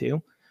go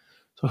into.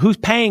 So who's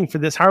paying for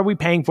this? How are we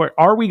paying for it?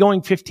 Are we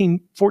going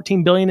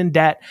 14 billion in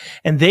debt?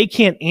 And they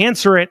can't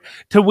answer it,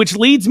 to which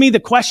leads me the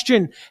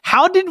question,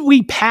 how did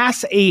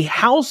the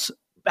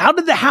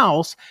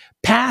House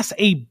pass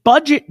a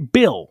budget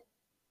bill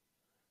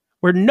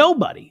where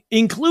nobody,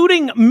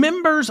 including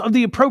members of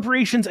the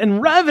Appropriations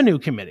and Revenue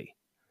Committee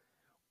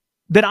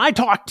that I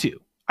talked to,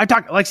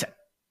 like I said,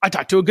 I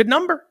talked to a good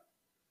number.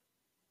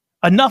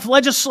 Enough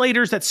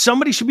legislators that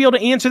somebody should be able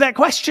to answer that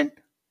question.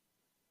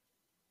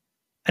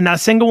 And not a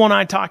single one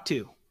I talked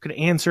to could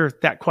answer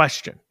that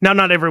question. Now,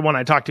 not everyone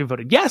I talked to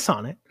voted yes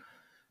on it,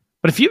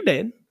 but a few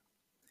did.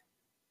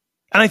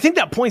 And I think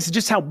that points to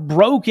just how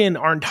broken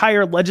our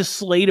entire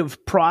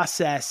legislative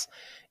process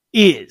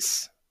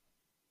is.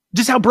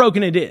 Just how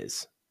broken it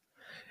is.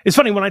 It's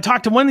funny, when I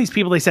talked to one of these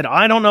people, they said,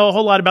 I don't know a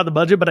whole lot about the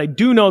budget, but I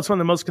do know it's one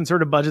of the most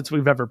conservative budgets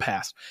we've ever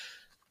passed.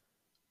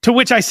 To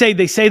which I say,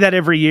 they say that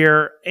every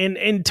year.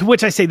 And to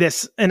which I say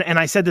this, and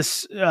I said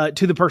this to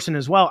the person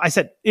as well. I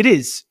said, it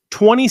is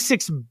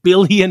 $26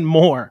 billion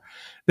more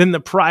than the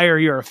prior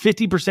year, a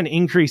 50%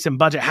 increase in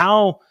budget.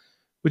 How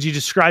would you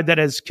describe that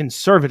as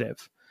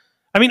conservative?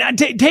 I mean,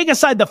 take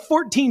aside the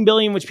 $14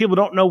 billion, which people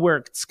don't know where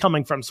it's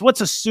coming from. So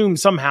let's assume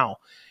somehow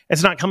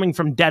it's not coming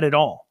from debt at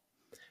all.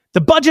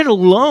 The budget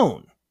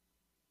alone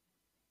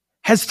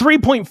has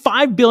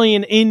 $3.5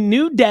 billion in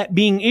new debt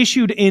being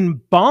issued in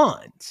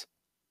bonds.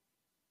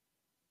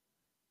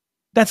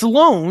 That's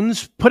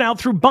loans put out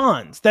through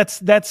bonds. That's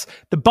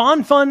the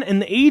bond fund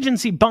and the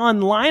agency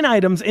bond line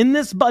items in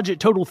this budget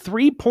total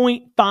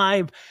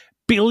 $3.5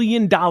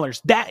 billion.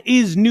 That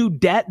is new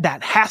debt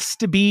that has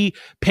to be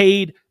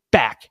paid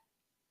back.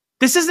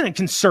 This isn't a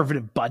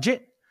conservative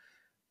budget.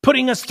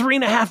 putting us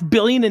 $3.5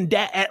 billion in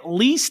debt at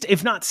least,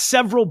 if not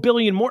several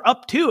billion more,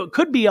 it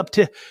could be up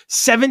to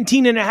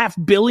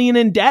 $17.5 billion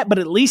in debt, but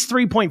at least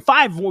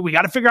 3.5. Well, we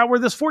got to figure out where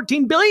this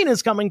 $14 billion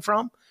is coming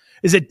from.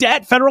 Is it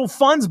debt, federal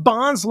funds,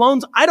 bonds,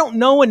 loans? I don't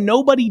know, and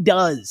nobody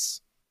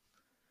does.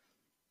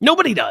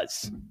 Nobody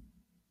does.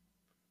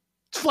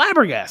 It's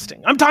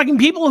flabbergasting. I'm talking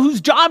people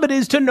whose job it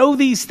is to know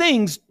these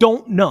things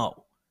don't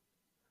know.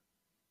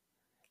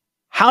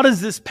 How does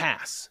this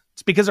pass?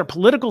 It's because our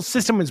political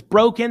system is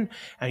broken.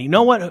 And you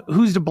know what?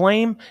 Who's to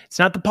blame? It's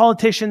not the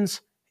politicians.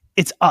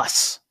 It's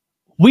us.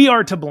 We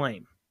are to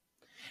blame.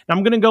 And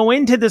I'm going to go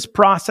into this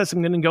process.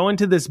 I'm going to go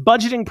into this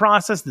budgeting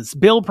process, this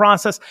bill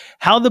process,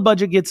 how the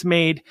budget gets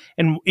made,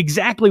 and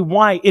exactly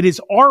why it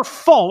is our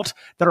fault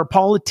that our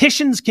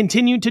politicians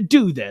continue to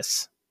do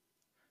this.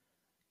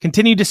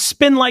 Continue to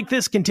spin like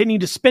this, continue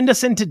to spend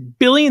us into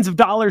billions of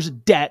dollars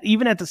of debt,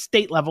 even at the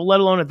state level, let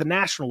alone at the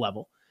national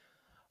level.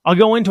 I'll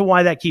go into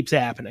why that keeps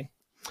happening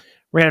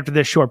right after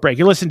this short break.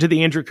 You listen to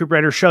the Andrew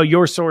Cooperrider Show,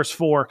 your source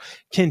for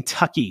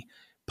Kentucky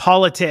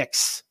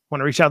politics.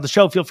 Want to reach out to the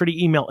show? Feel free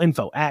to email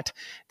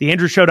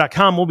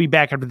info@theandrewshow.com. We'll be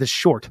back after this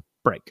short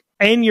break.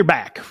 And you're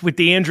back with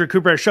the Andrew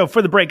Cooperrider Show.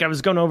 For the break, I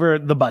was going over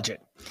the budget.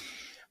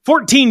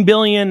 $14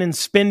 billion in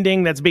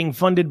spending that's being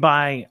funded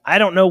by I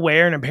don't know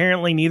where, and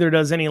apparently neither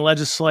does any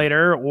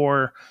legislator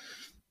or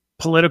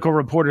political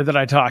reporter that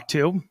I talked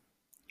to.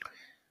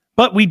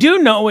 But we do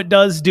know it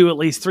does do at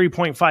least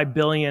 $3.5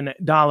 billion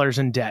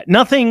in debt.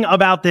 Nothing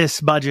about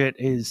this budget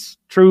is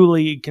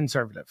truly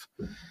conservative.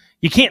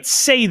 You can't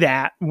say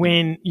that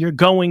when you're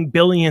going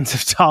billions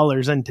of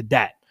dollars into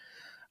debt.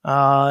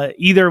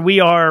 Either we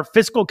are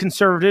fiscal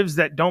conservatives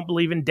that don't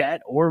believe in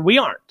debt, or we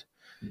aren't.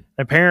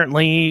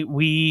 Apparently,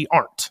 we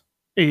aren't,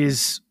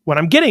 is what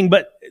I'm getting.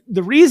 But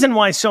the reason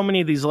why so many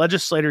of these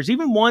legislators,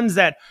 even ones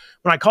that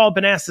when I call up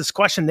and ask this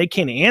question, they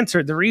can't answer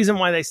it, the reason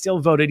why they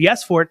still voted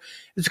yes for it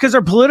is because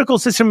our political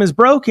system is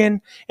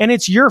broken, and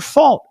it's your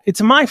fault.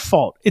 It's my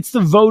fault. It's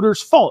the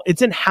voters' fault.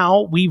 It's in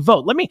how we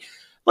vote. Let me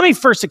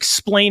first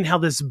explain how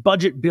this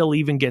budget bill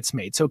even gets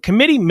made. So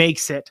committee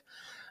makes it.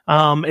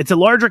 It's a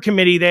larger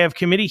committee. They have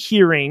committee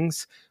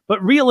hearings.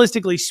 But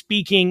realistically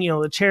speaking,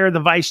 the chair, the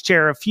vice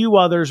chair, a few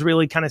others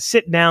really kind of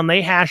sit down.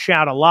 They hash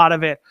out a lot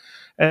of it,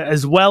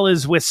 as well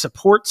as with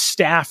support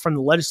staff from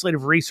the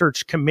Legislative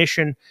Research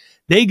Commission.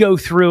 They go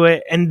through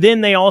it. And then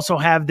they also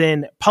have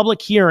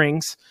public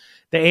hearings,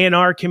 the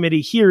A&R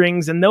committee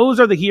hearings. And those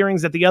are the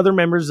hearings that the other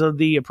members of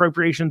the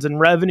Appropriations and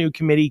Revenue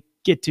Committee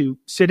get to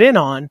sit in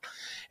on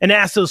and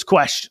ask those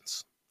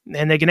questions.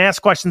 And they can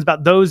ask questions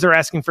about those they're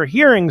asking for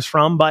hearings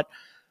from, but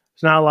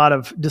there's not a lot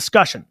of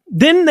discussion.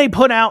 Then they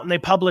put out and they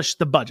published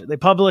the budget. They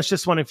published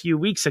this one a few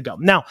weeks ago.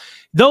 Now,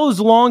 those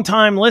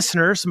longtime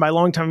listeners, and by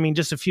long time I mean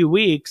just a few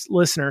weeks,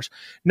 listeners,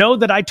 know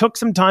that I took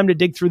some time to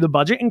dig through the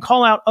budget and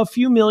call out a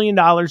few $1 million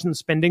in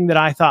spending that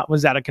I thought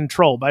was out of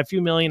control. By a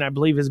few million, I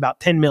believe is about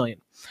 10 million.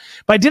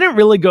 But I didn't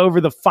really go over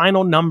the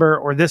final number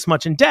or this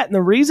much in debt. And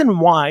the reason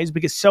why is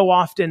because so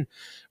often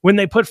when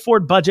they put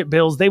forward budget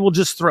bills, they will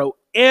just throw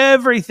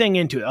everything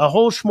into it, a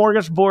whole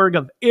smorgasbord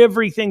of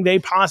everything they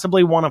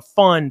possibly want to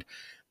fund,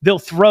 they'll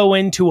throw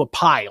into a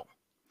pile.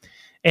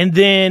 And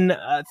then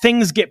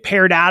things get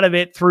pared out of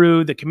it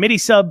through the committee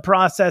sub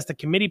process, the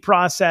committee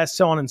process,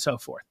 so on and so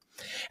forth.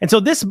 And so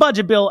this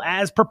budget bill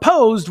as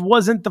proposed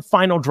wasn't the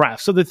final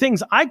draft. So the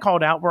things I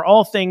called out were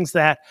all things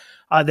that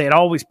they had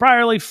always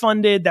priorly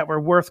funded that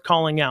were worth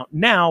calling out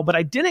now, but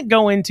I didn't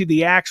go into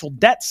the actual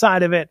debt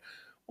side of it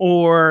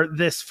or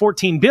this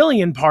 $14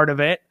 billion part of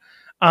it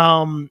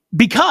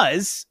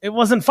because it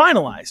wasn't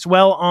finalized.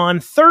 Well, on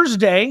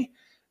Thursday,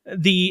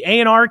 the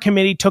A&R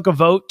committee took a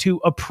vote to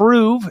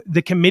approve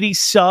the committee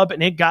sub,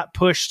 and it got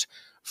pushed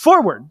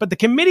forward. But the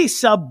committee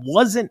sub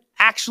wasn't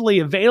actually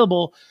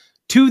available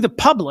to the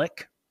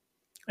public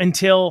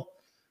until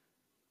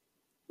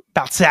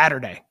about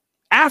Saturday,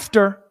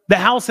 after the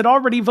House had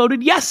already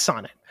voted yes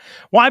on it.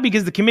 Why?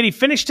 Because the committee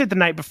finished it the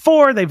night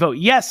before. They vote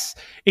yes.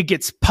 It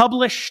gets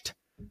published,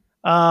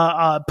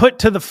 put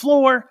to the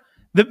floor.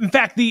 In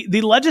fact,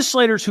 the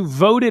legislators who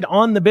voted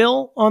on the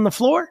bill on the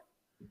floor,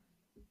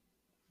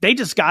 they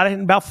just got it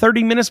in about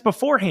 30 minutes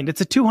beforehand.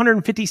 It's a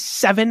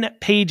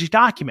 257-page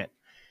document.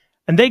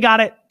 And they got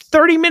it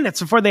 30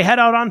 minutes before they head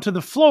out onto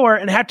the floor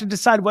and have to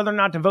decide whether or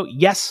not to vote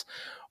yes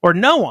or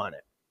no on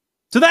it.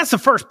 So that's the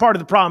first part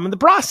of the problem in the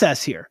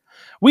process here.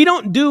 We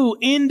don't do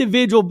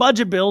individual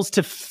budget bills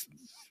to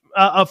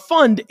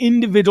fund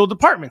individual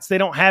departments. They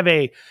don't have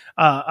an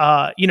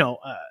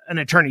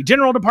attorney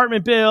general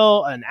department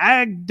bill, an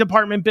ag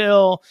department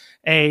bill,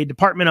 a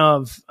department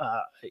of,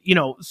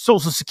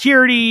 Social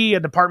Security, a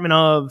department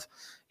of,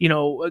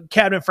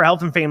 Cabinet for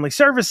Health and Family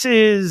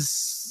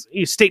Services,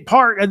 State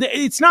Park.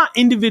 It's not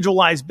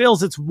individualized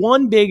bills. It's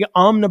one big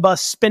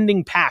omnibus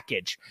spending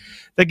package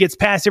that gets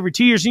passed every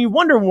 2 years. And you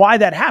wonder why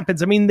that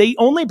happens. I mean, they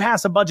only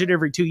pass a budget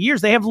every 2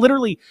 years. They have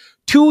literally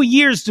 2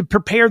 years to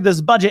prepare this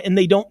budget and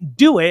they don't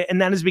do it.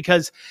 And that is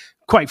because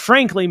quite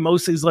frankly,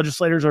 most of these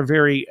legislators are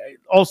very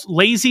also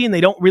lazy, and they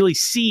don't really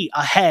see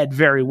ahead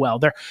very well.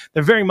 They're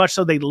very much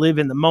so they live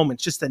in the moment.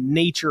 It's just the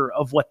nature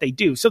of what they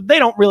do. So they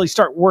don't really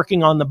start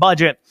working on the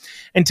budget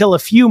until a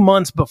few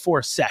months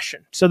before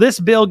session. So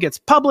this bill gets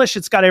published.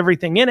 It's got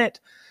everything in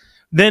it.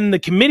 Then the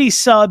committee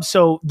subs,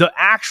 so the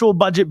actual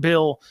budget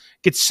bill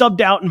gets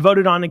subbed out and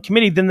voted on in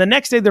committee. Then the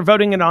next day they're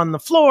voting it on the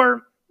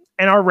floor,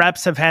 and our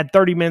reps have had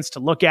 30 minutes to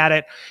look at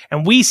it.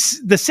 And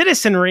the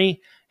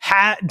citizenry,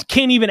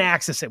 can't even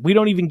access it. We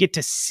don't even get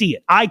to see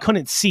it. I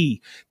couldn't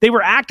see. They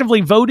were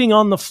actively voting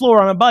on the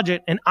floor on a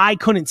budget, and I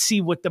couldn't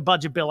see what the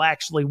budget bill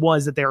actually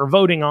was that they were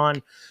voting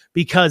on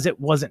because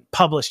it wasn't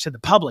published to the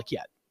public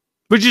yet,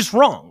 which is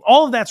wrong.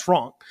 All of that's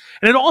wrong.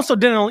 And it also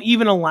didn't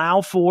even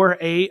allow for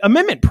a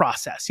amendment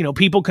process. You know,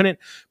 people couldn't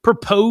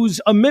propose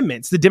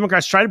amendments. The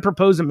Democrats tried to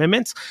propose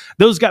amendments.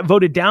 Those got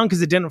voted down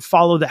because it didn't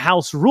follow the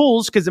House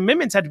rules, because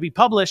amendments had to be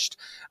published,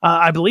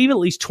 I believe, at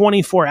least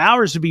 24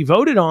 hours to be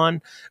voted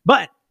on.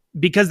 But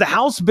because the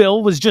House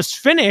bill was just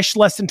finished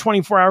less than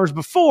 24 hours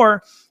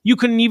before, you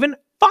couldn't even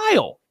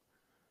file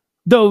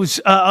those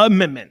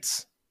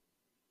amendments.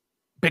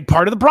 Big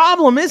part of the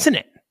problem, isn't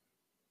it?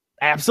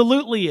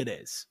 Absolutely it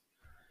is.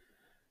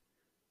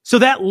 So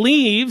that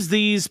leaves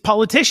these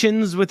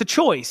politicians with a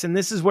choice. And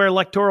this is where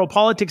electoral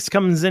politics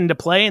comes into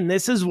play. And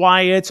this is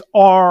why it's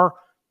our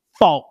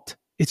fault.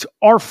 It's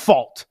our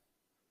fault.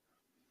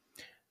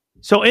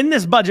 So in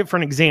this budget, for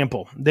an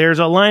example, there's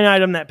a line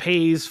item that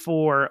pays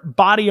for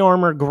body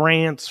armor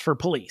grants for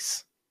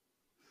police.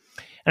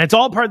 And it's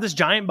all part of this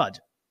giant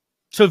budget.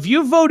 So if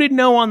you voted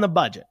no on the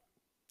budget,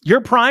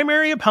 your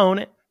primary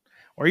opponent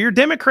or your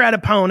Democrat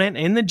opponent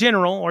in the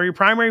general, or your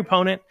primary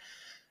opponent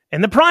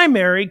in the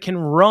primary, can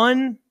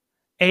run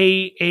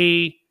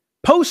a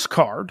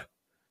postcard,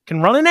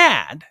 can run an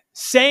ad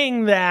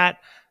saying that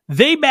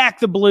they back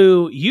the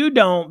blue, you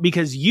don't,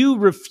 because you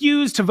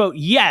refuse to vote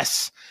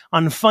yes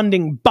on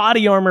funding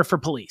body armor for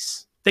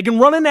police. They can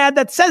run an ad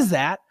that says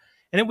that,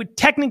 and it would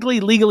technically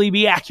legally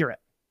be accurate.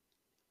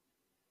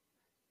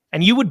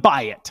 And you would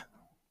buy it.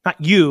 Not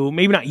you,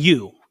 maybe not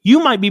you. You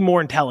might be more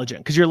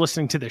intelligent because you're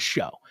listening to this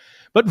show.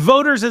 But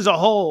voters as a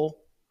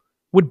whole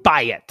would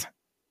buy it.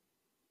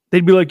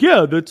 They'd be like,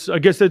 yeah, I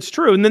guess that's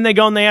true. And then they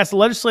go and they ask the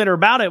legislator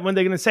about it. When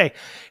they're going to say,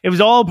 it was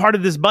all part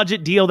of this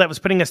budget deal that was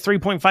putting us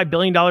 $3.5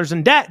 billion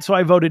in debt, so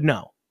I voted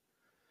no.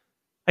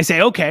 I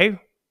say, okay,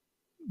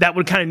 that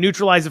would kind of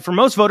neutralize it for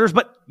most voters,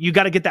 but you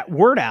got to get that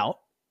word out.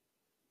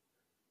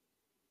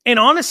 And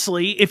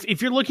honestly,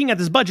 if you're looking at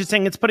this budget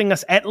saying it's putting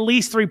us at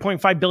least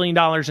 $3.5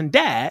 billion in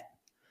debt,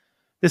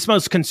 this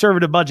most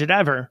conservative budget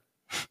ever,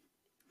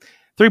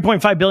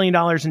 $3.5 billion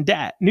in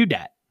debt,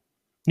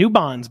 new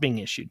bonds being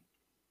issued.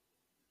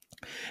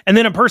 And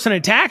then a person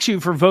attacks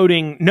you for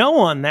voting no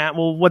on that.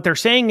 Well, what they're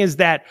saying is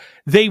that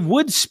they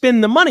would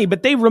spend the money,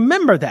 but they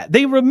remember that.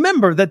 They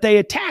remember that they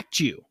attacked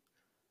you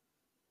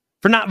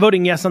for not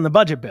voting yes on the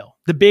budget bill,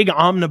 the big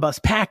omnibus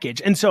package.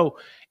 And so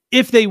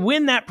if they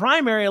win that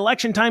primary,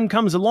 election time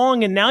comes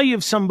along, and now you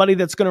have somebody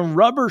that's going to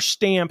rubber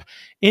stamp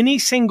any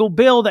single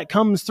bill that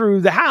comes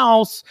through the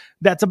House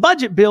that's a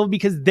budget bill,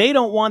 because they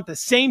don't want the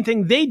same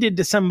thing they did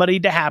to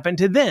somebody to happen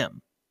to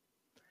them.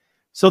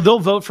 So they'll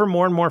vote for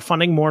more and more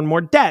funding, more and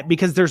more debt,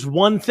 because there's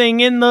one thing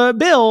in the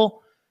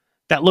bill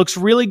that looks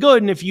really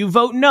good. And if you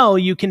vote no,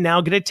 you can now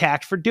get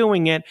attacked for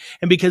doing it.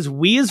 And because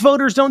we as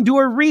voters don't do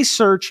our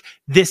research,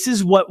 this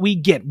is what we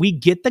get. We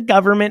get the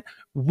government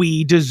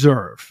we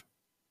deserve.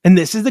 And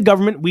this is the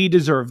government we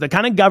deserve. The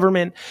kind of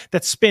government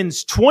that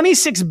spends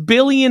 $26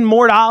 billion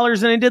more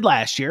than it did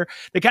last year.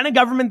 The kind of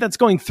government that's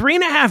going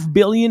 $3.5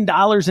 billion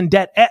in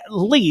debt at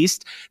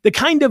least. The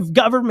kind of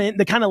government,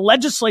 the kind of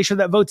legislature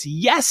that votes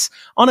yes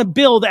on a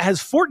bill that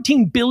has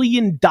 $14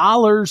 billion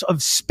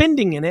of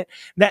spending in it,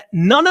 that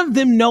none of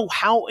them know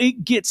how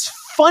it gets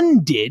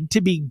funded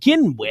to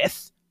begin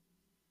with.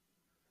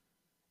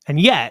 And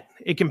yet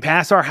it can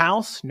pass our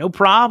House, no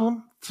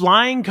problem,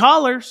 flying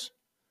colors.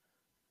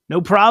 No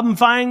problem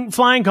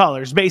flying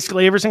colors.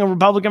 Basically, every single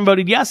Republican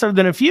voted yes, other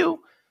than a few. A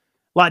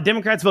lot of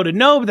Democrats voted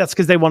no, but that's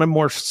because they wanted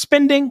more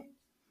spending.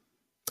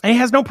 And he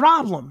has no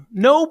problem.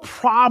 No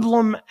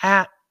problem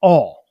at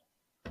all.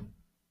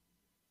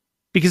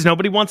 Because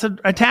nobody wants an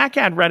attack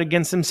ad read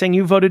against them saying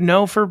you voted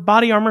no for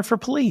body armor for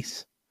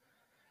police.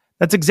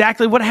 That's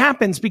exactly what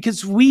happens,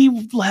 because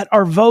we let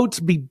our votes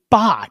be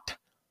bought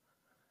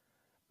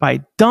by a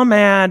dumb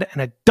ad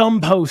and a dumb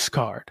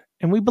postcard.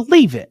 And we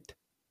believe it.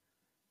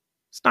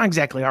 It's not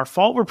exactly our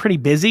fault. We're pretty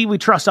busy. We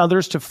trust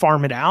others to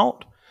farm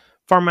out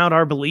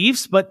our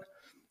beliefs, but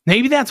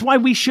maybe that's why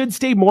we should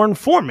stay more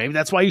informed. Maybe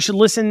that's why you should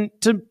listen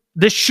to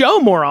this show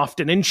more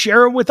often and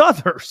share it with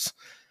others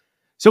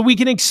so we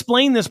can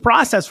explain this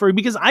process for you,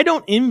 because I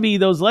don't envy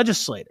those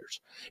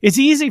legislators. It's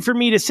easy for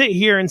me to sit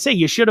here and say,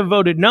 you should have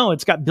voted no.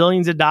 It's got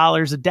billions of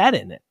dollars of debt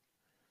in it.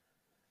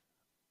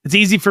 It's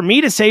easy for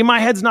me to say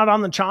my head's not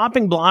on the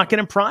chopping block in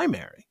a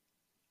primary.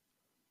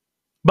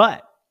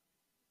 But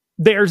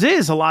theirs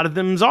is. A lot of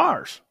them's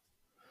ours.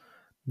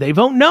 They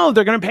vote no,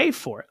 they're going to pay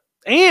for it.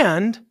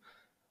 And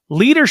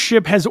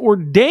leadership has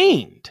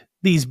ordained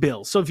these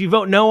bills. So if you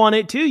vote no on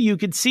it too, you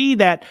could see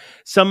that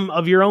some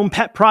of your own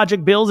pet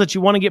project bills that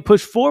you want to get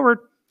pushed forward,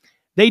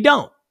 they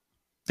don't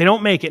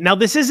make it. Now,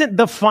 this isn't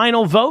the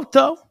final vote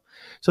though.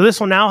 So this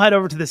will now head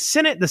over to the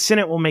Senate. The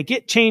Senate will make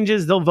it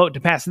changes. They'll vote to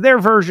pass their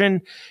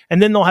version.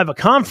 And then they'll have a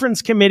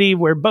conference committee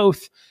where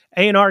both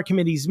A&R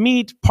committees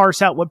meet,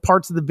 parse out what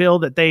parts of the bill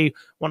that they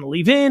want to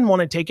leave in, want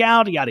to take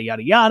out, yada,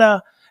 yada,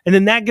 yada. And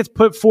then that gets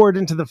put forward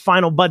into the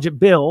final budget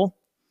bill.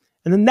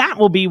 And then that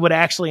will be what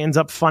actually ends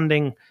up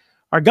funding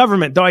our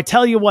government. Though I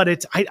tell you what,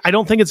 I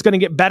don't think it's going to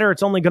get better.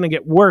 It's only going to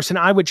get worse. And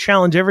I would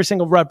challenge every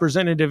single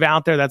representative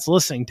out there that's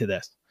listening to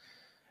this,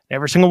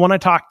 every single one I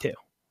talked to.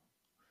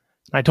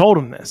 I told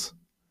them this.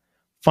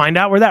 Find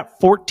out where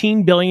that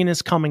 $14 billion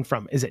is coming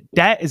from. Is it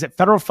debt? Is it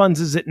federal funds?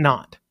 Is it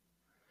not?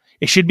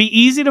 It should be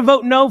easy to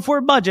vote no for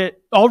a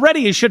budget.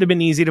 Already it should have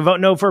been easy to vote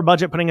no for a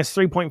budget, putting us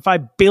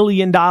 $3.5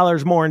 billion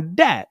more in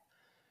debt.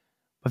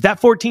 If that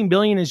 $14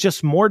 billion is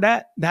just more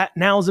debt, that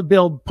now is a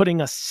bill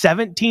putting us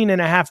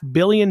 $17.5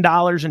 billion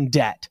in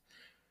debt.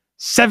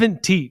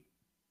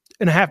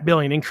 $17.5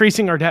 billion,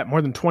 increasing our debt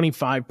more than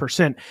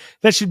 25%.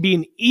 That should be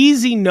an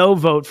easy no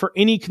vote for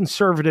any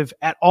conservative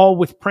at all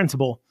with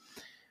principle.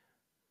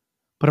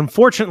 But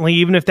unfortunately,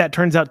 even if that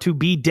turns out to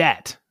be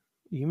debt,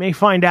 you may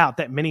find out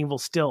that many will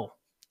still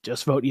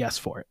just vote yes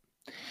for it.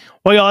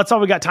 Well, y'all, that's all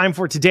we got time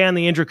for today on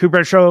the Andrew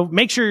Cooperrider Show.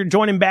 Make sure you're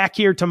joining back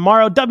here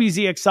tomorrow,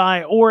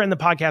 WZXI, or in the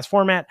podcast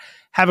format.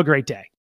 Have a great day.